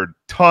slaughtered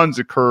tons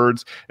of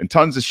Kurds and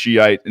tons of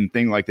Shiite and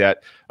things like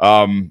that.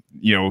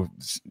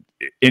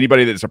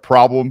 Anybody that's a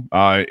problem,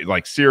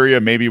 like Syria,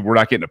 maybe we're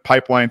not getting a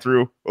pipeline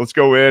through. Let's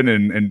go in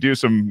and do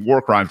some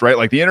war crimes, right?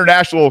 Like the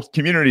international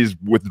community is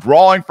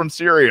withdrawing from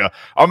Syria.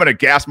 I'm going to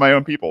gas my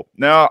own people.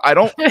 No, I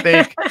don't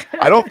think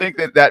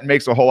that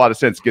makes a whole lot of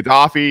sense.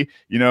 Gaddafi,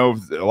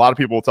 a lot of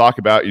people talk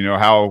about,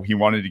 how he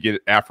wanted to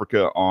get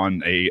Africa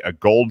on a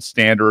gold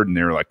standard, and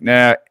they're like,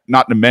 nah.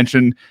 Not to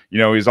mention,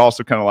 he's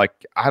also kind of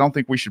like, I don't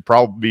think we should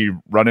probably be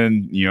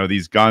running,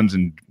 these guns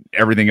and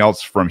everything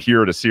else from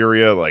here to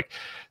Syria, like.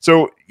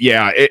 So,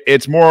 yeah,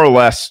 it's more or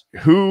less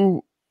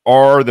who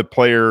are the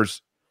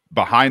players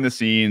behind the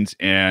scenes,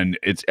 and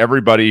it's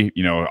everybody,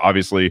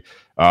 obviously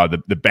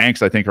the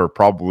banks, I think, are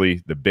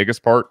probably the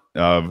biggest part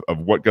of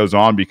what goes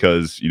on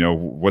because,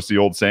 what's the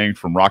old saying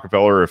from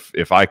Rockefeller?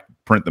 If I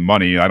print the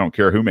money, I don't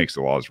care who makes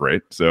the laws,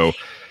 right? So,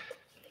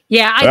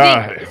 yeah,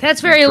 I think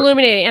that's very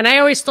illuminating. And I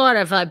always thought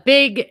of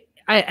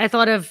I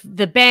thought of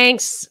the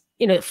banks,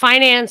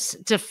 finance,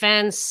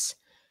 defense,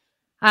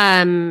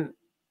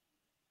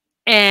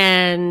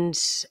 and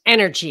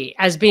energy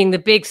as being the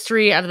big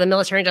three of the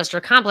military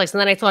industrial complex. And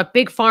then I thought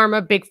big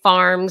pharma, big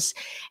farms,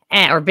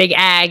 or big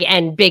ag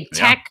and big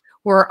tech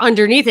were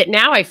underneath it.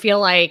 Now I feel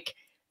like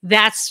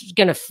that's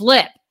going to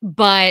flip,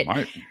 but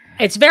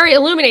it's very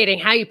illuminating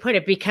how you put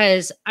it,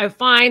 because I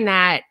find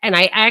that, and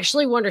I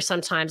actually wonder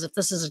sometimes if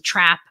this is a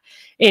trap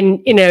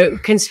in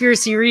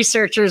conspiracy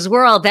researchers'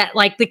 world, that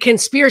like the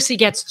conspiracy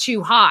gets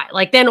too high.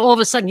 Like then all of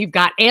a sudden you've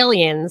got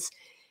aliens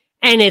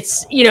and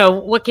it's,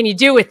 what can you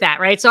do with that,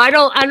 right? So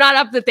I'm not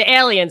up with the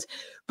aliens,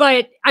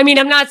 but I mean,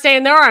 I'm not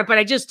saying there aren't, but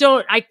I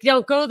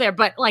don't go there.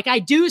 But like, I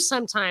do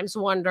sometimes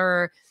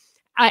wonder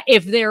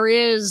if there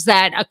is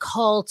that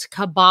occult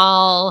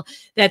cabal,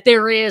 that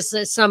there is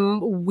some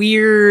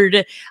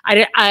weird,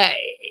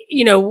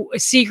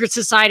 secret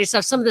society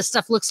stuff. Some of this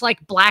stuff looks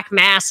like black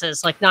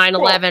masses, like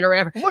 9/11 or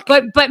whatever.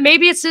 But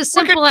maybe it's as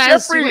simple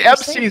as Jeffrey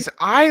Epstein's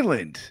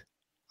island.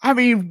 I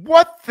mean,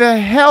 what the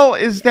hell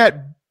is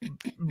that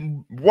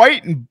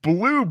white and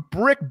blue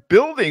brick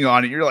building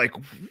on it? You're like,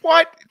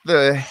 what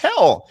the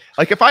hell?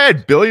 Like, if I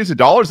had billions of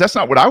dollars, that's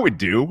not what I would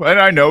do. And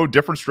I know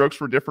different strokes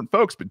for different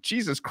folks, but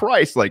Jesus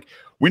Christ, like,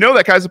 we know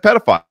that guy's a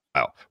pedophile.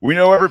 We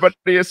know everybody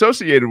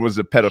associated was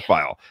a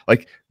pedophile.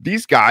 Like,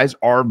 these guys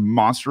are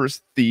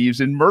monstrous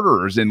thieves and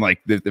murderers. And like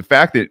the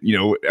fact that,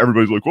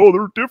 everybody's like, oh,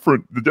 they're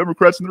different, the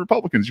Democrats and the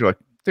Republicans. You're like,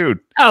 dude.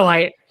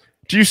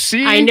 Do you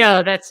see? I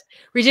know that's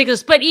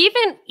ridiculous. But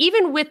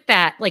even with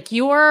that, like,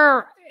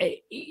 you're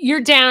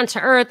down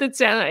to earth. It's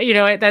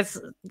that's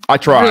I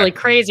try. Really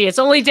crazy. It's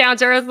only down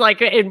to earth,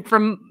 like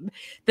from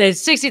the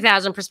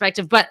 60,000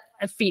 perspective, but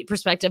feet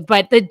perspective.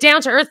 But the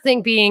down to earth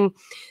thing being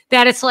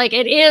that it's like,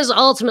 it is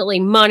ultimately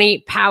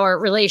money, power,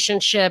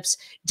 relationships,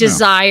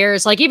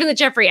 desires. Like even the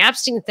Jeffrey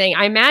Epstein thing.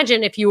 I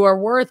imagine if you are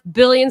worth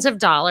billions of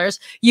dollars,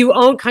 you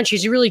own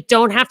countries, you really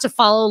don't have to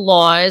follow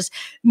laws.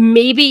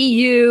 Maybe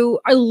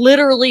you are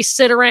literally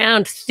sit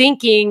around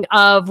thinking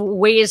of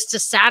ways to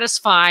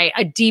satisfy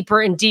a deeper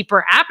and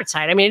deeper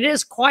appetite. I mean, it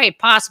is quite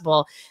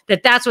possible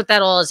that that's what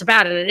that all is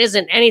about. And it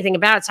isn't anything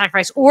about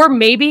sacrifice. Or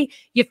maybe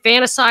you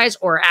fantasize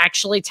or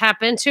actually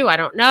tap into, I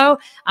don't know,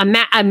 a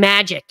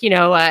magic,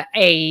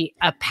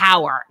 a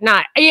power.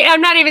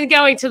 I'm not even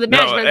going to the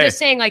magic. I'm just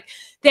saying like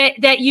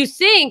that you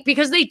think,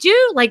 because they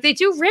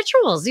do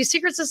rituals. These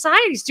secret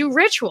societies do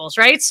rituals,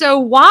 right? So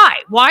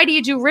why do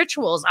you do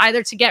rituals?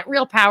 Either to get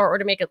real power or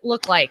to make it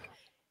look like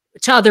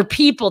to other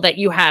people that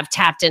you have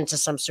tapped into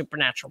some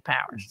supernatural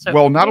power. So,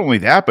 well, not only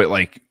that, but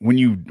like when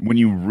you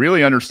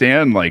really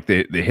understand like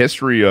the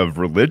history of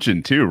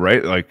religion too,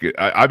 right? Like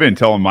I've been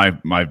telling my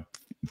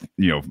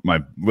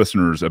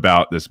listeners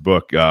about this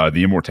book, The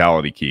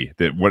Immortality Key,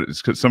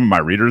 that some of my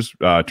readers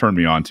turned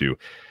me on to.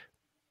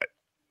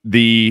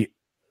 The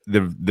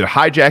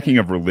hijacking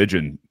of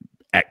religion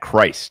at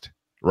Christ,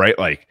 right?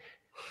 Like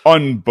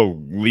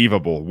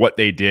unbelievable what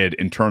they did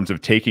in terms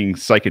of taking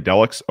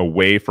psychedelics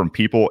away from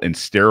people and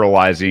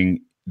sterilizing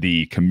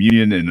the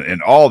communion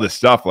and all this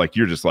stuff. Like,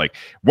 you're just like,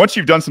 once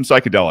you've done some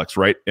psychedelics,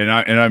 right? And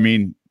I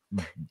mean,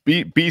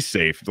 be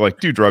safe, like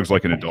do drugs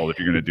like an adult if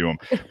you're going to do them.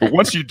 But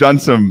once you've done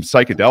some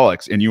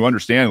psychedelics and you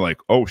understand like,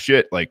 oh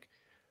shit, like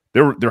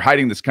they're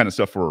hiding this kind of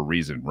stuff for a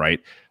reason, right?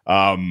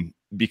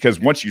 Because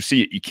once you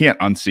see it, you can't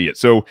unsee it.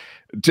 So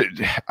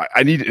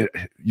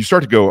you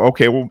start to go,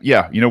 okay, well,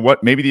 yeah, you know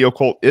what? Maybe the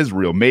occult is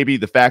real. Maybe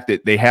the fact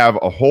that they have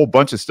a whole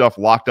bunch of stuff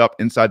locked up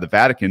inside the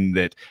Vatican,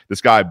 that this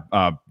guy,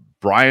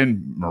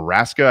 Brian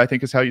Maraska, I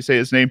think is how you say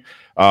his name.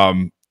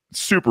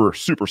 Super,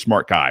 super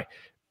smart guy.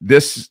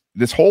 This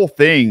whole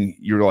thing,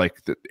 you're like,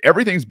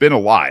 everything's been a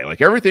lie.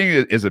 Like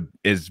everything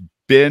is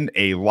been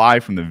a lie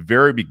from the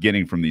very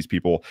beginning from these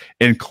people,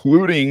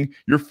 including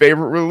your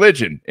favorite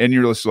religion. And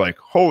you're just like,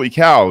 holy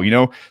cow,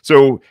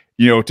 So,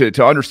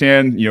 to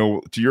understand,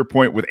 to your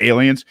point with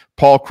aliens,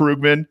 Paul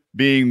Krugman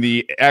being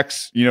the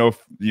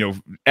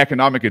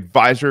economic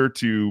advisor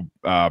to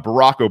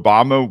Barack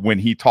Obama when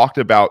he talked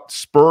about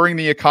spurring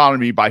the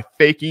economy by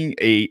faking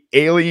a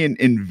alien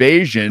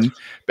invasion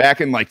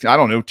back in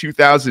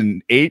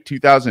 2008,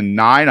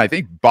 2009. I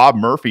think Bob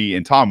Murphy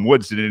and Tom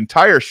Woods did an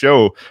entire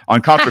show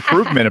on Contra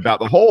Krugman about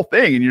the whole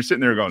thing. And you're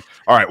sitting there going,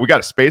 all right, we got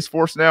a Space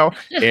Force now,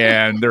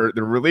 and they're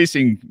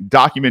releasing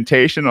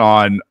documentation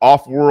on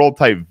off-world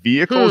type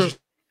vehicles.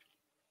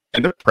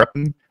 And they're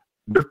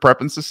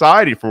prepping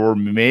society for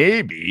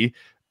maybe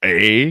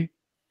a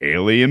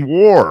alien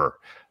war.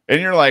 And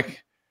you're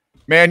like,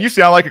 man, you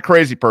sound like a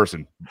crazy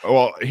person.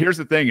 Well, here's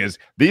the thing is,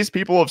 these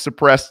people have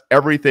suppressed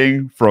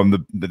everything from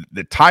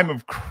the time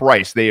of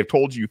Christ. They have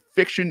told you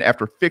fiction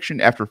after fiction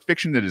after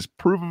fiction that is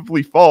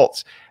provably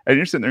false. And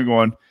you're sitting there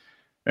going,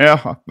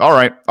 yeah, all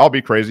right, I'll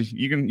be crazy.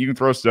 You can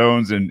throw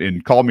stones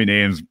and call me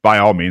names. By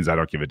all means, I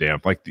don't give a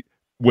damn. Like,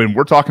 when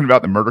we're talking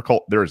about the murder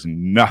cult, there is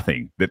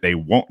nothing that they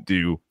won't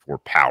do for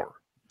power,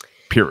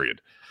 period.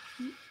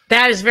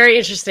 That is very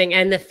interesting.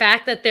 And the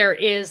fact that there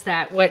is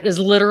that what is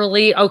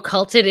literally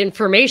occulted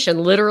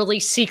information, literally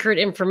secret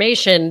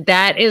information,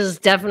 that is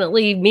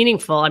definitely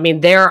meaningful. I mean,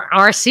 there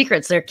are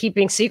secrets. They're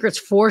keeping secrets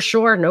for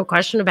sure. No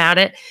question about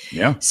it.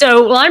 Yeah.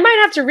 So, I might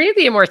have to read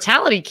The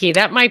Immortality Key.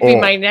 That might be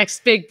my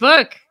next big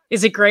book.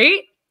 Is it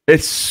great?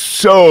 It's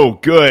so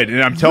good,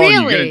 and I'm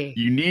telling Really?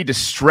 you need to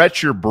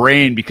stretch your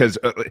brain because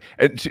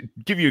and to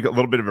give you a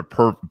little bit of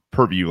a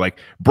purview, like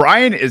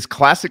Brian is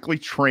classically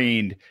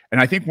trained, and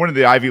I think one of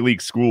the Ivy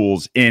League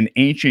schools in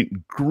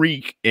ancient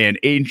Greek and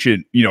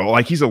ancient,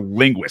 like he's a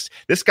linguist.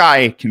 This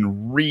guy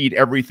can read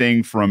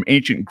everything from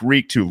ancient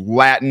Greek to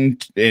Latin,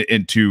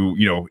 into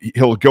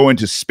he'll go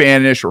into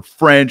Spanish or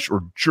French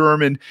or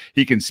German.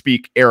 He can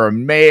speak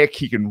Aramaic.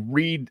 He can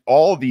read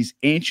all of these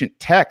ancient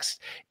texts,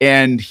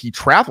 and he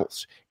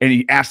travels. And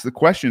he asks the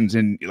questions,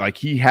 and like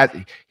he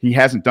hasn't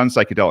done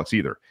psychedelics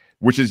either,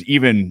 which is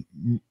even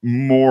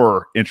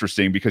more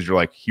interesting because you're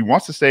like, he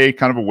wants to stay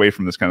kind of away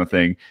from this kind of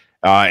thing,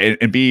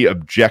 and be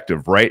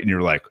objective, right? And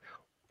you're like,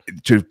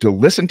 to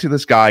listen to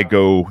this guy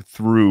go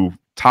through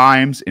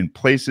times and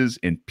places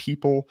and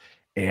people,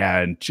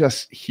 and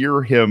just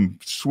hear him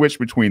switch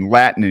between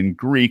Latin and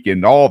Greek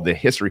and all of the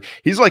history.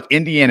 He's like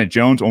Indiana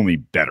Jones, only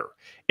better,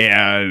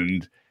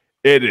 and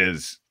it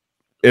is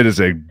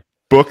a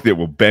book that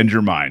will bend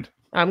your mind.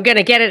 I'm going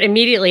to get it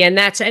immediately. And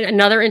that's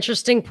another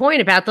interesting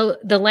point about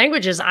the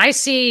languages. I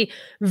see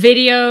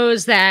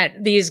videos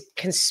that these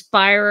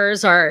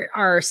conspirers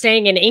are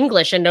saying in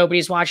English and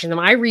nobody's watching them.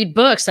 I read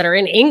books that are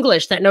in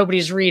English that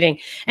nobody's reading.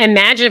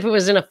 Imagine if it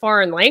was in a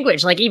foreign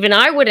language. Like even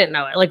I wouldn't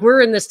know it. Like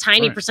we're in this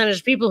tiny percentage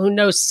of people who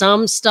know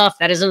some stuff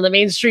that isn't in the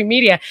mainstream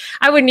media.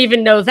 I wouldn't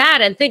even know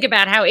that. And think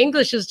about how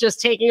English is just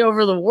taking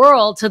over the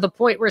world to the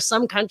point where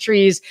some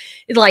countries,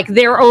 like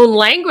their own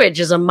language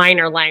is a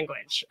minor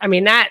language. I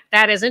mean, that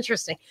is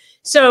interesting.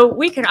 So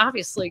we could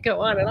obviously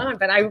go on and on,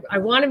 but I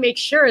want to make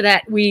sure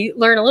that we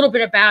learn a little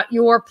bit about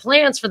your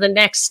plans for the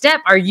next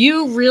step. Are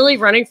you really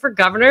running for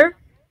governor?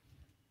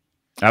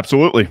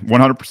 Absolutely.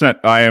 100%.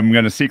 I am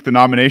going to seek the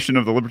nomination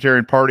of the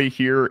Libertarian Party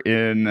here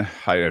in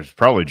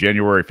probably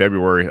January,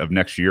 February of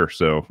next year.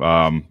 So,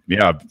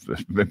 yeah,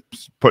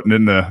 putting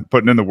in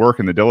the work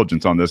and the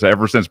diligence on this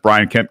ever since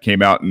Brian Kemp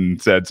came out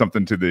and said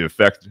something to the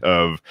effect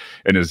of,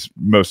 in his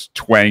most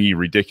twangy,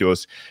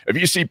 ridiculous, if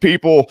you see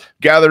people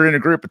gathered in a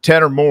group of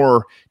 10 or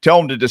more, tell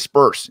them to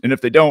disperse. And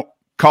if they don't,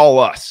 call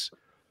us.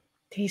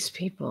 These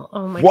people.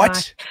 Oh my God.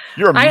 What?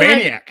 You're a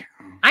maniac.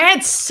 I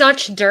had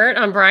such dirt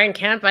on Brian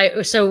Kemp.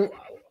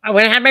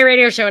 When I had my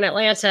radio show in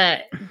Atlanta,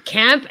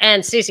 Kemp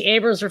and Stacey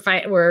Abrams were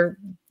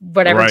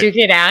duking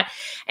it out,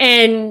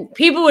 and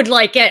people would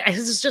like get.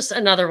 This is just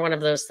another one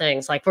of those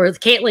things. Like for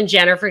Caitlyn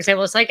Jenner, for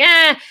example, it's like,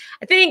 I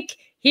think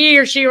he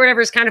or she or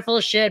whatever is kind of full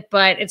of shit,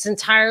 but it's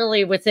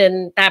entirely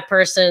within that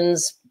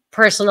person's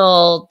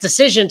personal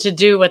decision to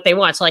do what they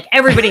want. So like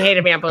everybody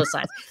hated me on both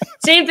sides.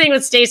 Same thing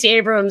with Stacey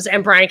Abrams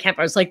and Brian Kemp.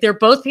 I was like, they're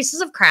both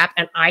pieces of crap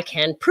and I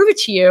can prove it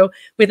to you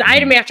with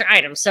item after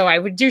item. So I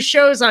would do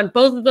shows on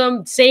both of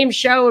them. Same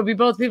show would be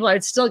both people. I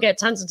would still get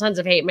tons and tons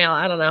of hate mail.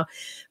 I don't know.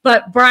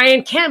 But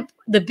Brian Kemp,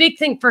 the big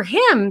thing for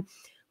him,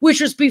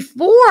 which was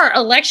before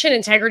election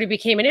integrity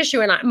became an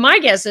issue. And my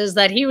guess is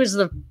that he was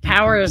the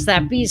powers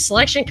that be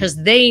selection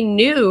because they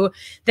knew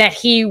that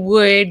he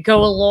would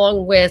go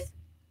along with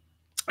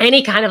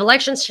any kind of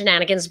election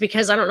shenanigans,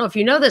 because I don't know if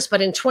you know this,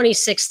 but in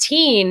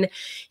 2016,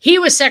 he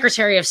was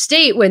Secretary of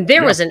State when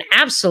there was an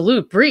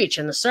absolute breach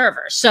in the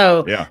server.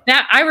 So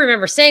that I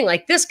remember saying,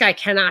 like, this guy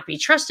cannot be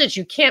trusted.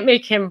 You can't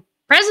make him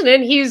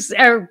president. He's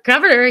a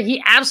governor.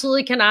 He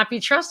absolutely cannot be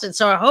trusted.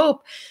 So I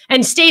hope.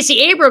 And Stacey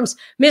Abrams,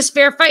 Miss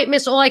Fair Fight,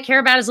 Miss All I Care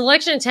About Is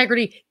Election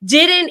Integrity,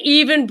 didn't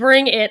even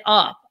bring it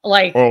up.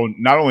 Like, oh,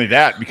 not only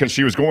that, because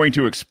she was going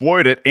to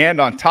exploit it,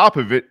 and on top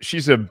of it,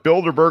 she's a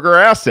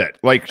Bilderberger asset.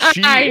 Like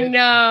I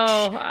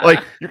know,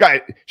 like you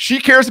guys,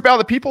 she cares about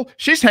the people.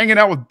 She's hanging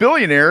out with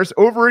billionaires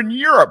over in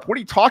Europe. What are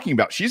you talking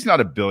about? She's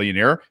not a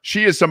billionaire.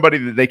 She is somebody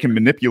that they can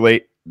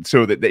manipulate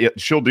so that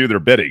she'll do their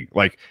bidding.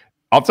 Like,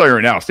 I'll tell you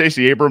right now,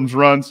 Stacey Abrams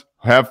runs.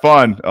 Have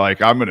fun.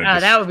 Like, I'm gonna.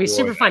 That would be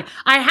super fun.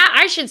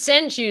 I should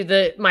send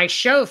you my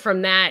show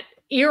from that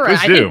era.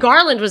 Please I do. think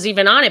Garland was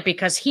even on it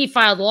because he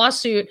filed a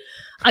lawsuit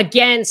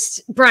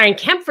against Brian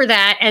Kemp for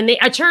that, and the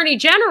Attorney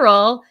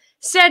General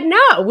said no,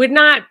 would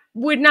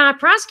not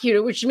prosecute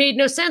it, which made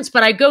no sense.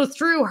 But I go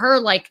through her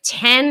like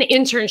 10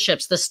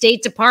 internships, the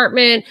State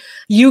Department,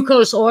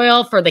 Yukos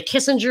Oil for the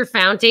Kissinger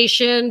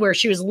Foundation, where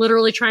she was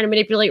literally trying to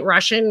manipulate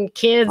Russian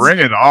kids. Bring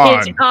it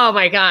on. Oh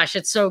my gosh,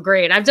 it's so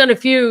great. I've done a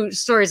few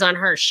stories on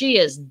her. She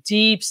is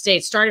deep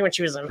state, starting when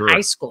she was in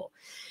high school.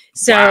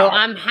 So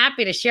I'm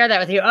happy to share that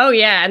with you. Oh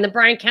yeah. And the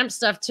Brian Kemp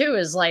stuff too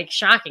is like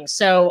shocking.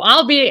 So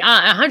I'll be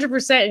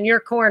 100% in your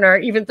corner,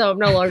 even though I'm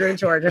no longer in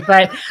Georgia,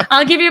 but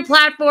I'll give you a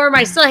platform.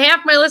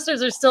 Half my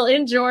listeners are still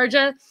in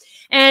Georgia.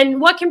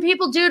 And what can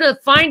people do to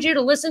find you,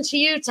 to listen to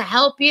you, to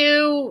help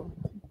you?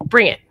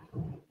 Bring it.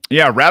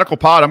 Yeah, Radical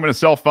Pod, I'm going to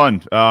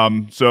self-fund.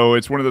 So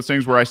it's one of those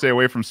things where I stay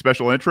away from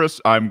special interests.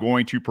 I'm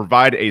going to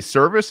provide a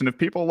service, and if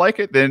people like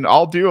it, then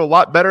I'll do a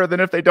lot better than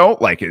if they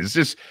don't like it.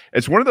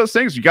 It's one of those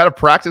things. You got to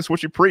practice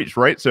what you preach,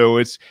 right? So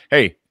it's,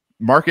 hey,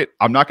 market.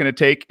 I'm not going to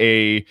take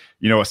a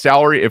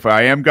salary. If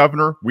I am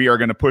governor, we are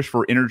going to push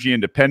for energy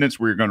independence.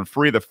 We're going to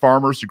free the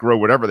farmers to grow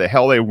whatever the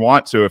hell they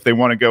want. So if they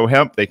want to go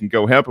hemp, they can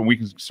go hemp, and we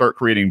can start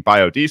creating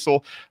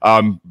biodiesel.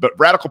 But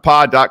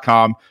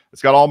radicalpod.com,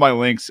 it's got all my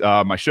links.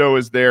 My show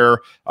is there,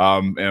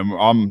 and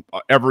I'm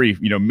every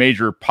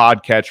major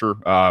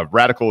podcatcher.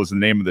 Radical is the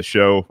name of the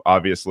show,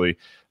 obviously.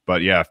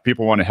 But yeah, if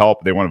people want to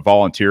help, they want to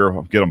volunteer,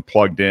 I'll get them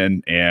plugged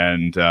in.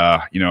 And,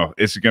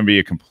 it's going to be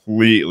a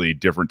completely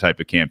different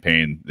type of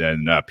campaign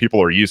than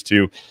people are used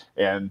to.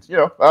 And,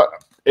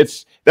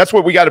 that's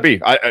what we got to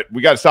be.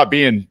 We got to stop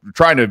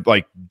trying to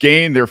like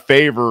gain their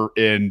favor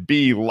and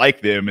be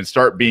like them and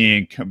start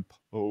being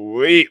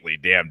completely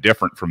damn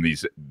different from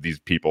these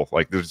people.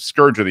 Like the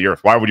scourge of the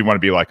earth. Why would you want to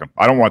be like them?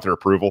 I don't want their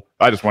approval.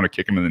 I just want to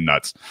kick them in the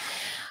nuts.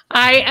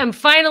 I am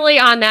finally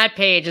on that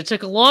page. It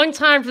took a long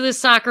time for this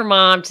soccer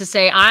mom to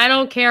say, I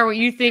don't care what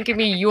you think of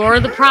me. You're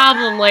the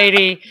problem,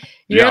 lady.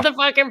 You're the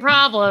fucking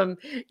problem.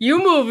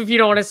 You move if you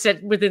don't want to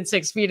sit within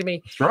 6 feet of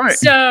me. That's right.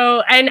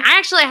 So, and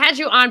actually I had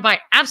you on by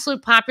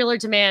absolute popular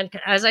demand.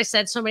 As I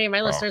said, so many of my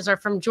listeners are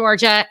from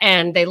Georgia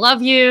and they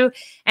love you.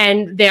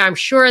 And I'm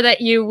sure that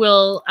you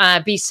will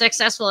be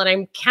successful. And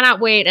I cannot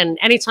wait. And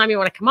anytime you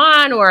want to come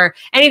on or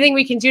anything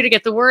we can do to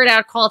get the word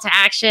out, call to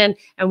action.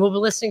 And we'll be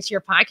listening to your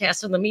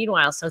podcast in the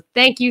meanwhile. So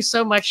thank you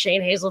so much,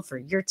 Shane Hazel, for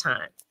your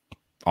time.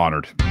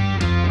 Honored.